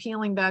 again,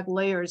 peeling back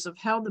layers of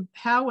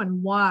how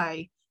and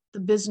why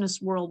the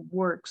business world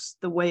works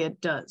the way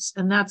it does.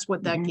 And that's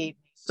what that gave me.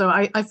 So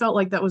I felt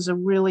like that was a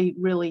really,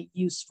 really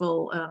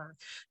useful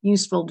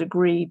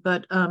degree.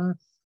 But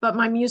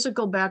my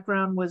musical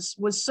background was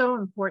so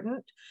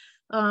important.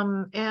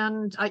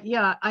 And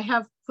I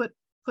have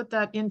put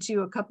that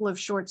into a couple of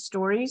short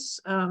stories.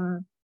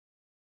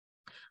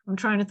 I'm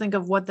trying to think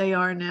of what they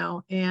are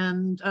now.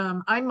 And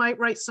I might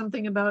write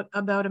something about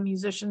a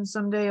musician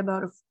someday,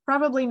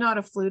 probably not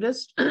a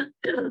flutist,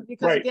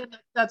 because again,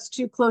 that's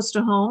too close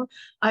to home.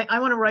 I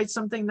want to write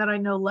something that I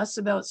know less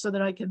about so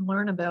that I can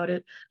learn about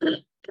it.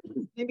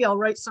 Maybe I'll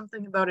write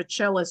something about a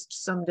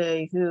cellist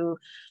someday who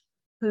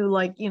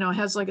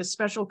has a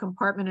special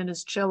compartment in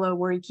his cello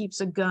where he keeps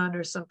a gun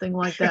or something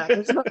like that.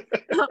 There's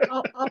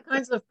all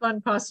kinds of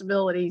fun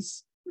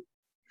possibilities.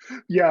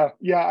 Yeah.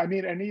 I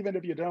mean, and even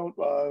if you don't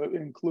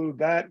include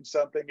that in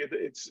something,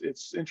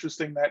 it's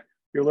interesting that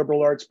your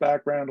liberal arts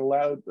background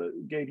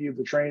gave you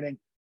the training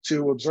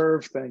to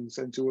observe things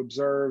and to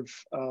observe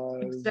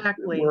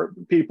exactly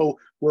people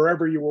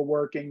wherever you were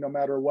working, no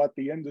matter what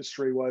the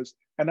industry was.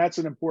 And that's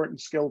an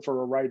important skill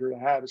for a writer to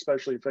have,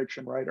 especially a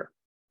fiction writer.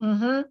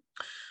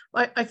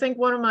 I think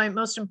one of my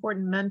most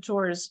important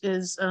mentors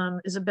is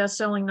a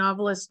best-selling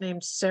novelist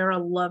named Sarah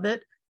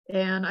Lovett.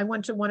 And I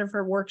went to one of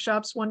her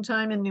workshops one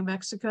time in New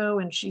Mexico,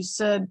 and she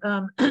said,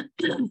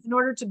 in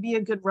order to be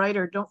a good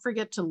writer, don't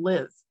forget to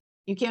live.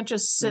 You can't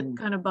just sit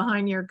kind of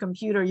behind your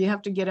computer. You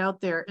have to get out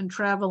there and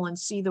travel and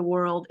see the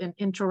world and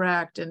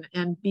interact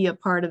and be a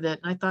part of it.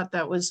 And I thought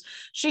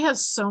she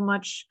has so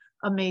much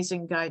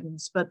amazing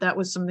guidance, but that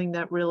was something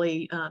that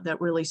really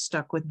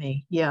stuck with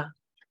me. Yeah.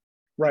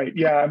 Right.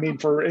 Yeah. I mean,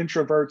 for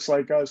introverts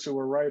like us who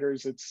are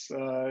writers,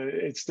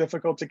 it's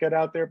difficult to get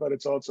out there, but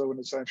it's also an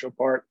essential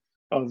part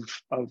of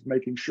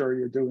making sure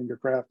you're doing your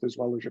craft as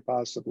well as you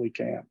possibly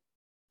can.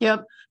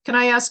 Yep. Can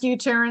I ask you,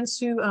 Terrence,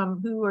 who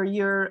are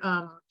your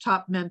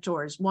top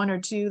mentors, one or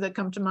two that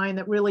come to mind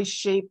that really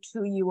shaped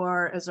who you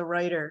are as a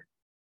writer?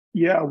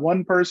 Yeah,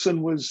 one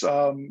person was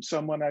a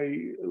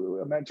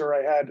mentor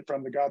I had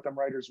from the Gotham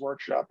Writers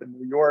Workshop in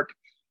New York.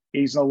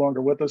 He's no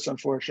longer with us,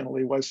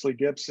 unfortunately, Wesley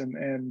Gibson,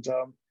 and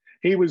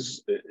he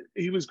was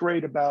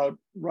great about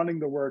running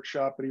the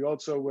workshop, but he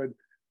also would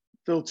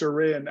filter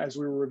in, as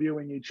we were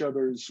reviewing each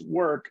other's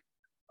work,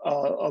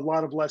 a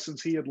lot of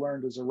lessons he had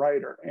learned as a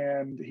writer.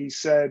 And he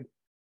said,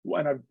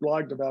 and I've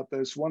blogged about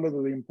this, one of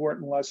the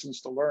important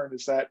lessons to learn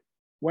is that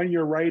when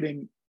you're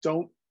writing,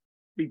 don't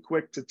be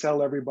quick to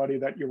tell everybody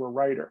that you're a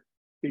writer,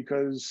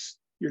 because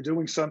you're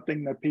doing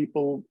something that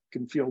people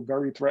can feel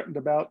very threatened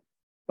about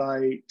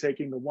by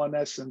taking the one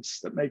essence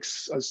that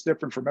makes us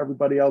different from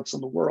everybody else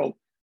in the world,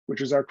 which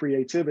is our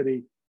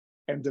creativity,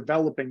 and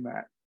developing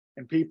that.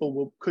 And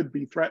people could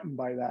be threatened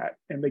by that.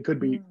 And they could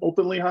be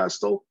openly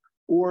hostile,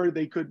 or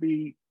they could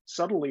be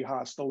subtly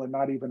hostile and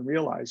not even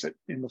realize it,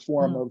 in the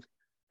form of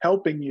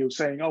helping you,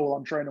 saying, oh, well,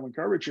 I'm trying to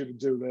encourage you to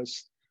do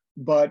this.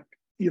 But,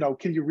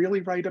 can you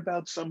really write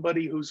about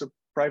somebody who's a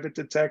private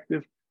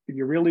detective? Can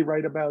you really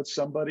write about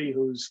somebody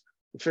who's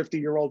a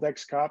 50-year-old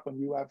ex-cop and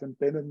you haven't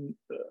been in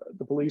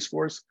the police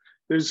force?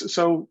 It's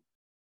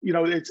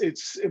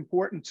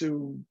important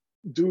to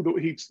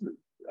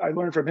I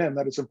learned from him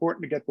that it's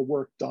important to get the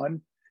work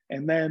done,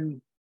 and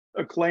then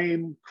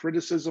acclaim,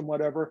 criticism,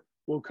 whatever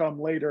will come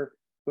later,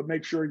 but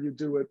make sure you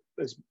do it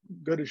as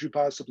good as you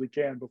possibly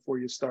can before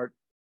you start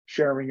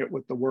sharing it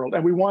with the world.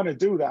 And we want to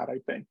do that, I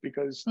think,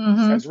 because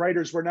as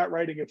writers, we're not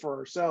writing it for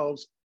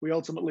ourselves. We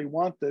ultimately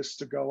want this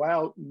to go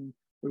out, and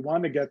we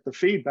want to get the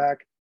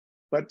feedback,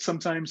 but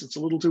sometimes it's a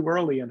little too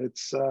early, and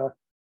it's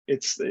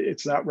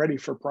not ready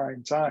for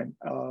prime time.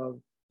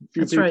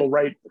 Few That's people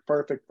right. write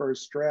perfect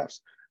first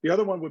drafts. The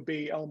other one would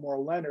be Elmore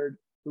Leonard,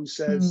 who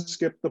says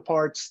skip the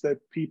parts that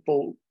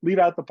people leave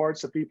out, the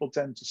parts that people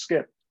tend to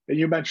skip. And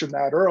you mentioned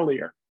that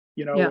earlier.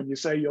 You know, Yeah. when you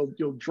say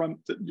you'll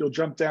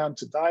jump down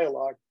to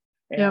dialogue,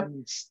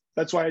 and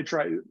that's why I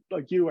try,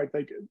 like you, I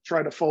think,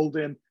 try to fold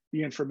in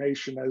the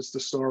information as the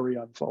story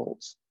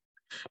unfolds.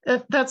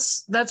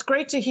 That's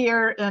great to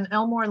hear. And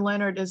Elmore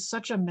Leonard is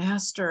such a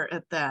master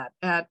at that,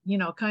 at, you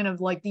know, kind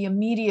of like the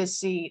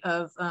immediacy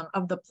of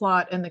the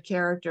plot and the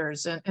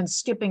characters, and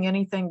skipping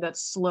anything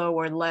that's slow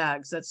or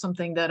lags. That's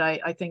something that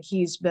I think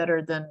he's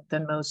better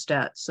than most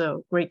at.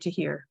 So great to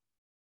hear.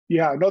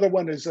 Yeah, another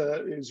one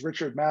is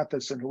Richard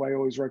Matheson, who I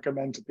always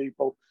recommend to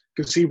people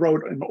because he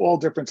wrote in all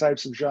different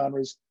types of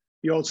genres.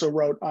 He also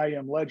wrote I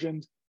Am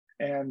Legend.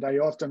 And I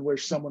often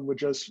wish someone would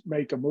just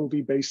make a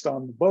movie based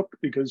on the book,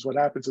 because what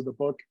happens in the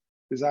book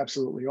is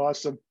absolutely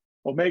awesome.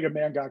 Omega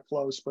Man got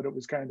close, but it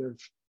was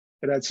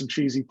it had some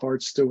cheesy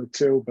parts to it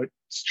too. But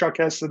it's Chuck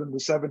Heston in the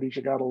 70s,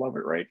 you gotta love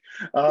it, right?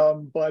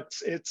 But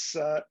it's,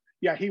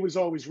 yeah, he was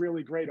always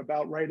really great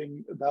about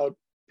writing about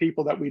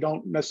people that we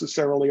don't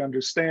necessarily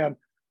understand,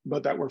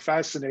 but that we're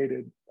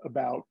fascinated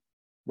about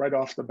right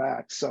off the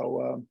bat.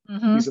 So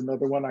he's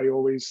another one I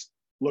always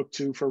look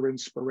to for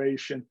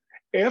inspiration.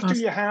 After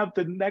you have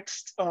the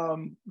next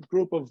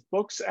group of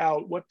books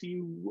out,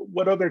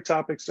 what other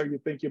topics do you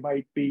think you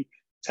might be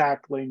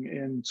tackling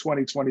in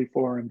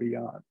 2024 and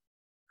beyond?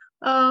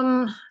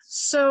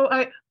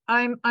 So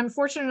I'm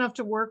fortunate enough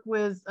to work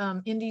with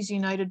Indies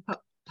United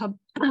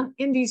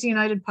Indies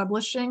United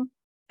Publishing,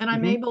 and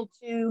I'm able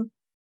to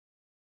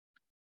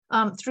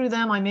through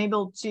them, I'm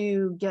able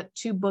to get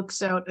 2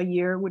 books out a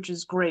year, which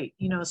is great.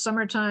 You know,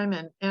 summertime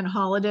and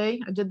holiday.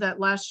 I did that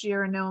last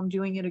year, and now I'm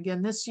doing it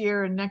again this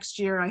year. And next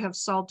year, I have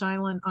Salt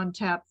Island on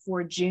tap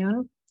for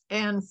June.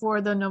 And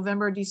for the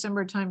November,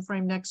 December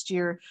timeframe next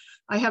year,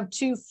 I have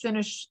 2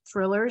 finished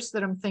thrillers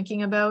that I'm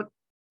thinking about.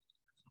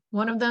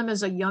 One of them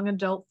is a young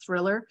adult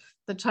thriller.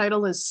 The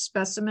title is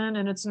Specimen,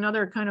 and it's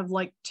another kind of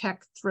like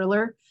tech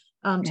thriller.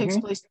 Takes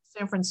place in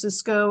San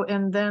Francisco.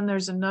 And then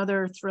there's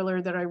another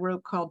thriller that I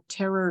wrote called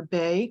Terror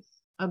Bay,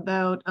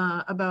 about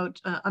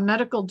a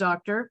medical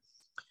doctor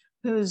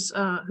whose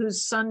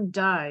son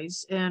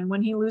dies, and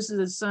when he loses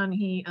his son,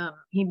 he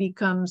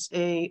becomes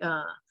a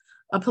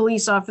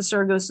police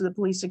officer, goes to the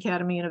police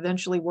academy, and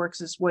eventually works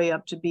his way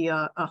up to be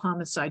a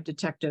homicide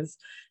detective.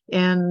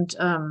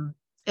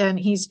 And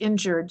he's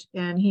injured,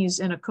 and he's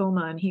in a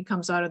coma, and he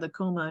comes out of the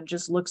coma and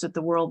just looks at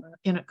the world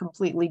in a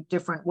completely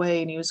different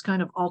way. And he was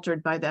kind of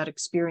altered by that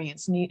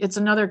experience. And it's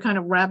another kind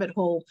of rabbit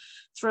hole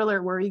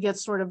thriller where he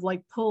gets sort of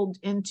like pulled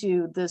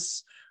into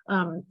this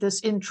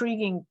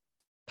intriguing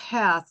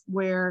path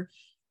where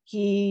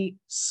he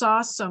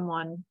saw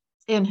someone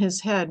in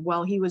his head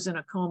while he was in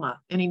a coma,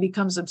 and he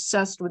becomes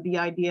obsessed with the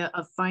idea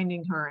of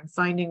finding her and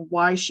finding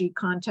why she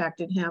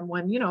contacted him,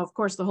 when, you know, of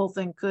course, the whole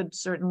thing could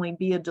certainly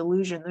be a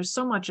delusion. There's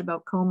so much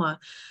about coma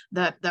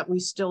that we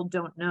still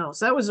don't know.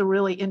 So that was a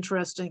really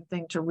interesting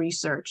thing to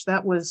research.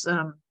 That was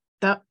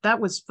that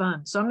was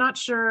fun. So I'm not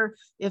sure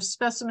if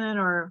Specimen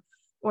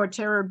or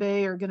Terror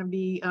Bay are going to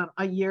be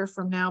a year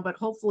from now, but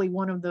hopefully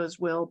one of those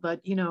will.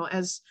 But, you know,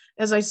 as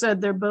I said,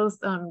 they're both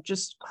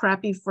just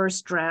crappy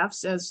first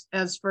drafts,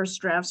 as first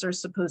drafts are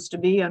supposed to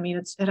be. I mean,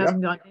 it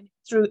hasn't gone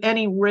through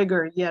any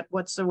rigor yet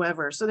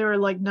whatsoever. So there are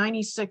like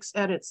 96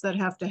 edits that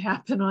have to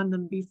happen on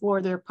them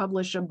before they're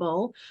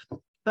publishable.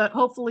 But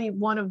hopefully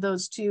one of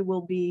those 2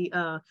 will be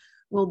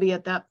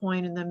at that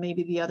point, and then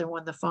maybe the other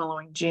one the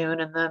following June.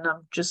 And then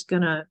I'm just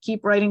going to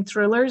keep writing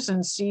thrillers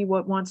and see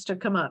what wants to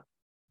come up.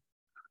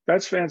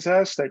 That's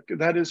fantastic.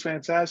 That is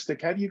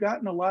fantastic. Have you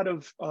gotten a lot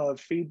of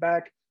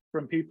feedback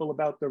from people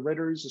about the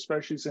Ritters,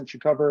 especially since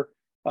you cover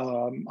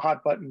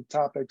hot button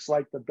topics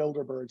like the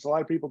Bilderbergs? A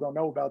lot of people don't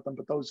know about them,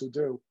 but those who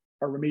do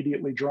are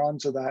immediately drawn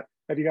to that.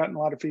 Have you gotten a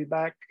lot of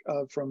feedback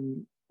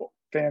from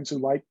fans who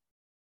like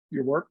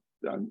your work,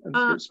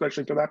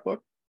 especially for that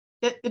book?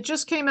 It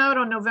just came out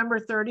on November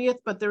 30th,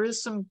 but there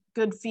is some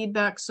good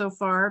feedback so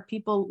far.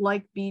 People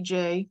like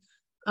BJ.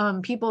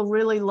 People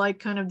really like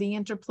kind of the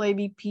interplay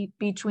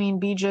between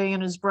BJ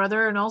and his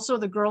brother. And also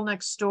the girl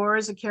next door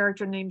is a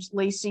character named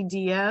Lacey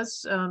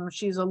Diaz.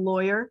 She's a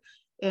lawyer,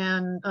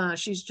 and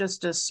she's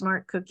just a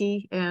smart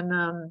cookie.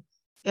 And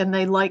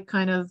they like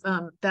kind of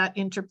that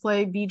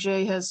interplay.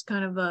 BJ has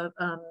kind of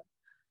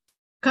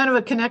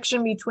a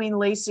connection between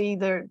Lacey.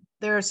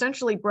 They're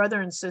essentially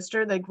brother and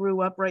sister. They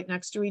grew up right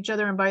next to each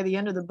other. And by the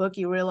end of the book,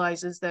 he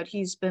realizes that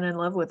he's been in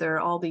love with her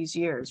all these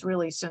years,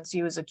 really since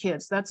he was a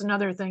kid. So that's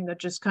another thing that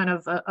just kind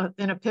of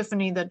an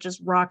epiphany that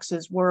just rocks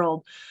his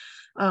world.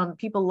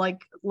 People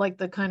like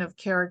the kind of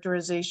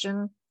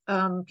characterization.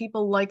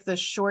 People like the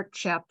short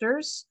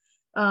chapters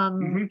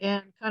and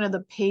kind of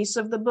the pace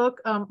of the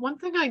book. One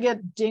thing I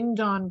get dinged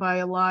on by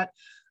a lot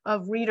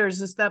of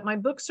readers is that my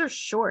books are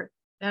short.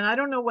 And I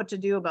don't know what to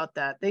do about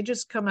that. They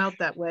just come out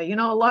that way. You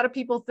know, a lot of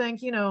people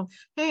think, you know,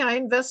 hey, I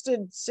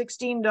invested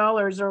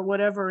 $16 or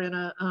whatever in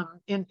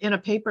a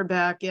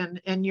paperback,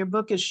 and your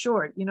book is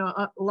short. You know,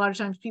 a lot of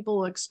times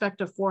people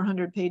expect a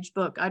 400-page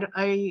book.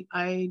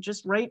 I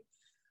just write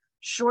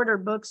shorter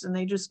books, and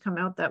they just come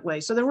out that way.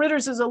 So The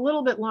Ritters is a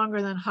little bit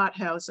longer than Hot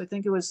House. I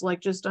think it was like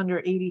just under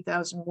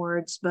 80,000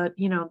 words. But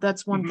you know,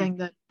 that's one thing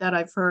that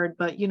I've heard.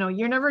 But you know,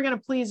 you're never going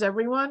to please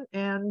everyone,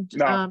 and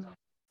No.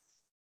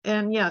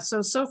 And yeah,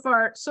 so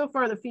far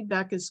the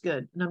feedback is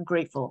good, and I'm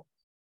grateful.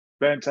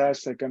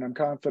 Fantastic. And I'm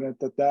confident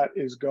that that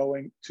is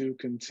going to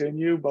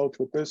continue both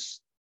with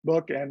this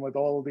book and with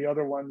all of the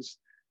other ones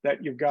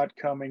that you've got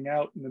coming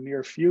out in the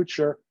near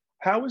future.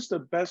 How is the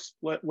best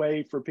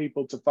way for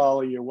people to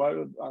follow you? What,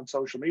 on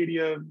social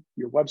media,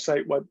 your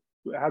website?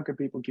 How can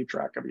people keep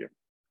track of you?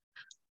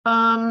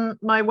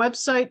 My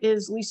website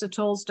is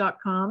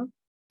lisatolles.com.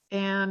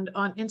 And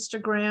on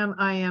Instagram,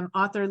 I am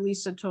author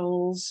Lisa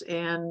Tolles.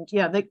 And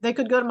yeah, they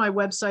could go to my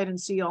website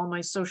and see all my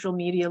social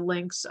media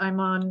links. I'm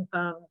on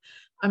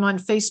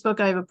Facebook.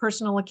 I have a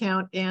personal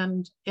account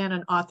and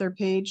an author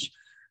page.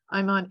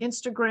 I'm on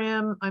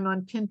Instagram. I'm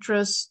on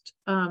Pinterest.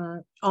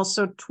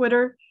 Also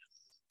Twitter.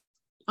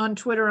 On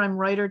Twitter, I'm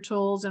Writer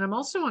Tolles, and I'm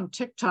also on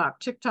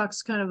TikTok.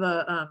 TikTok's kind of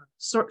a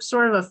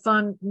sort of a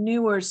fun,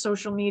 newer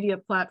social media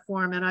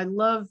platform, and I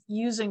love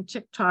using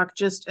TikTok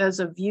just as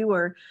a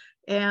viewer.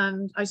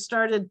 And I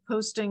started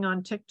posting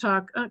on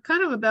TikTok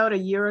kind of about a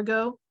year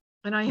ago,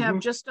 and I have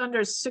just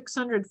under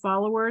 600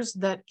 followers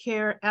that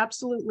care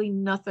absolutely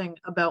nothing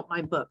about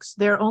my books.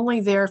 They're only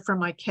there for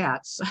my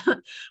cats.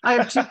 I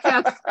have two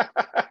cats.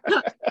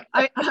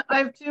 I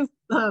have two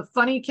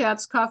funny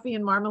cats, Coffee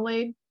and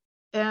Marmalade.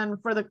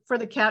 And for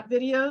the cat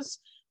videos,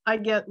 I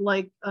get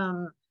like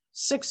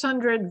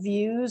 600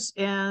 views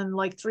and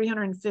like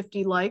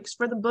 350 likes.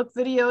 For the book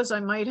videos, I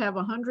might have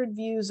 100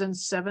 views and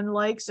 7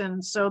 likes.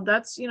 And so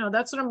that's, you know,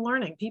 that's what I'm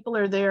learning. People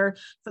are there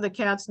for the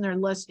cats and they're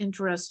less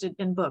interested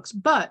in books.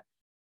 But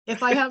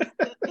if I have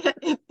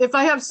if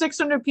I have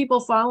 600 people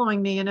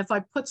following me, and if I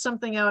put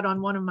something out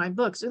on one of my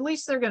books, at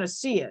least they're going to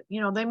see it.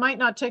 You know, they might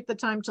not take the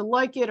time to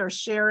like it or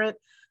share it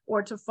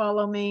or to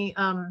follow me.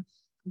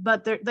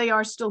 But they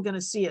are still going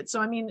to see it. So,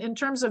 I mean, in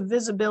terms of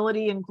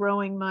visibility and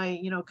growing my,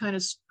 you know, kind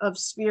of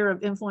sphere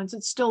of influence,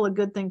 it's still a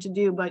good thing to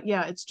do. But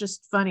yeah, it's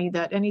just funny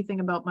that anything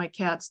about my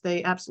cats,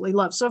 they absolutely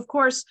love. So of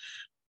course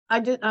I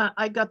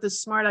got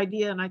this smart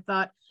idea, and I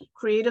thought,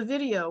 create a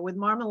video with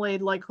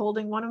Marmalade, like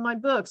holding one of my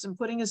books and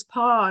putting his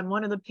paw on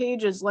one of the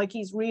pages, like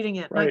he's reading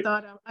it. Right.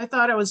 And I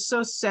thought I was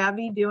so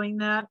savvy doing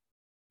that.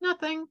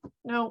 Nothing,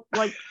 no,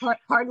 like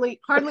hardly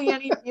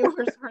any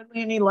viewers,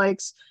 hardly any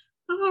likes.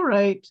 All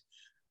right.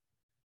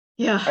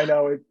 Yeah, I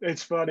know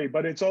it's funny,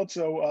 but it's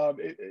also,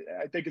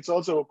 I think it's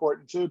also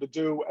important too to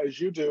do as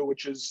you do,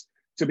 which is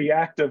to be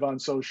active on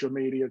social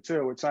media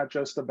too. It's not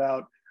just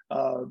about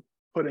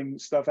putting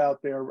stuff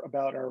out there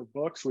about our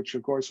books, which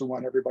of course we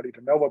want everybody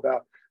to know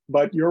about,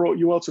 but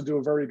you also do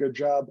a very good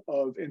job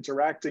of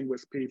interacting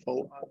with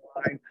people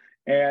online,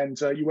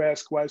 and you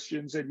ask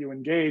questions and you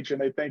engage,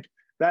 and I think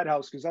that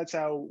helps, because that's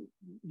how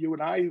you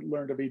and I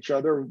learned of each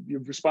other.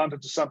 You've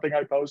responded to something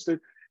I posted,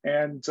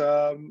 and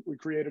we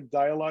created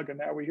dialogue, and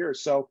now we're here.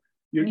 So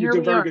you do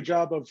a very good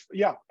job of,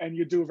 and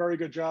you do a very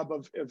good job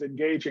of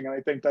engaging. And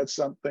I think that's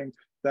something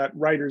that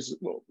writers,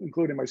 well,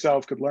 including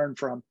myself, could learn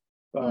from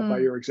by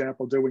your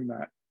example doing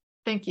that.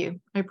 Thank you.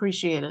 I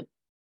appreciate it.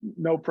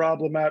 No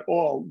problem at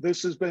all.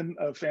 This has been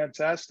a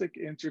fantastic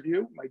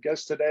interview. My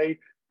guest today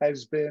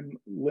has been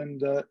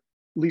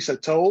Lisa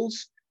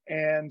Tolles,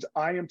 and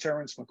I am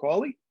Terrence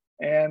McCauley.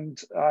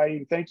 And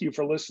I thank you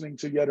for listening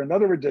to yet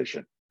another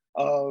edition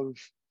of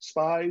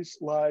Spies,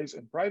 Lies,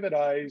 and Private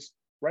Eyes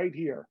right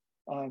here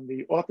on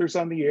the Authors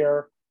on the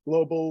Air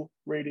Global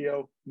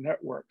Radio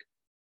Network.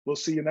 We'll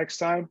see you next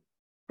time.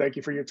 Thank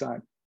you for your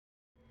time.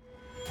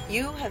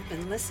 You have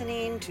been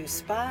listening to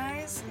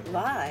Spies,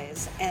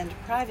 Lies, and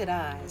Private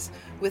Eyes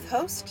with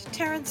host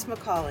Terrence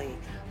McCauley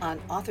on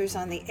Authors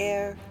on the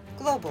Air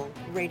Global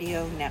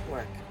Radio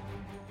Network.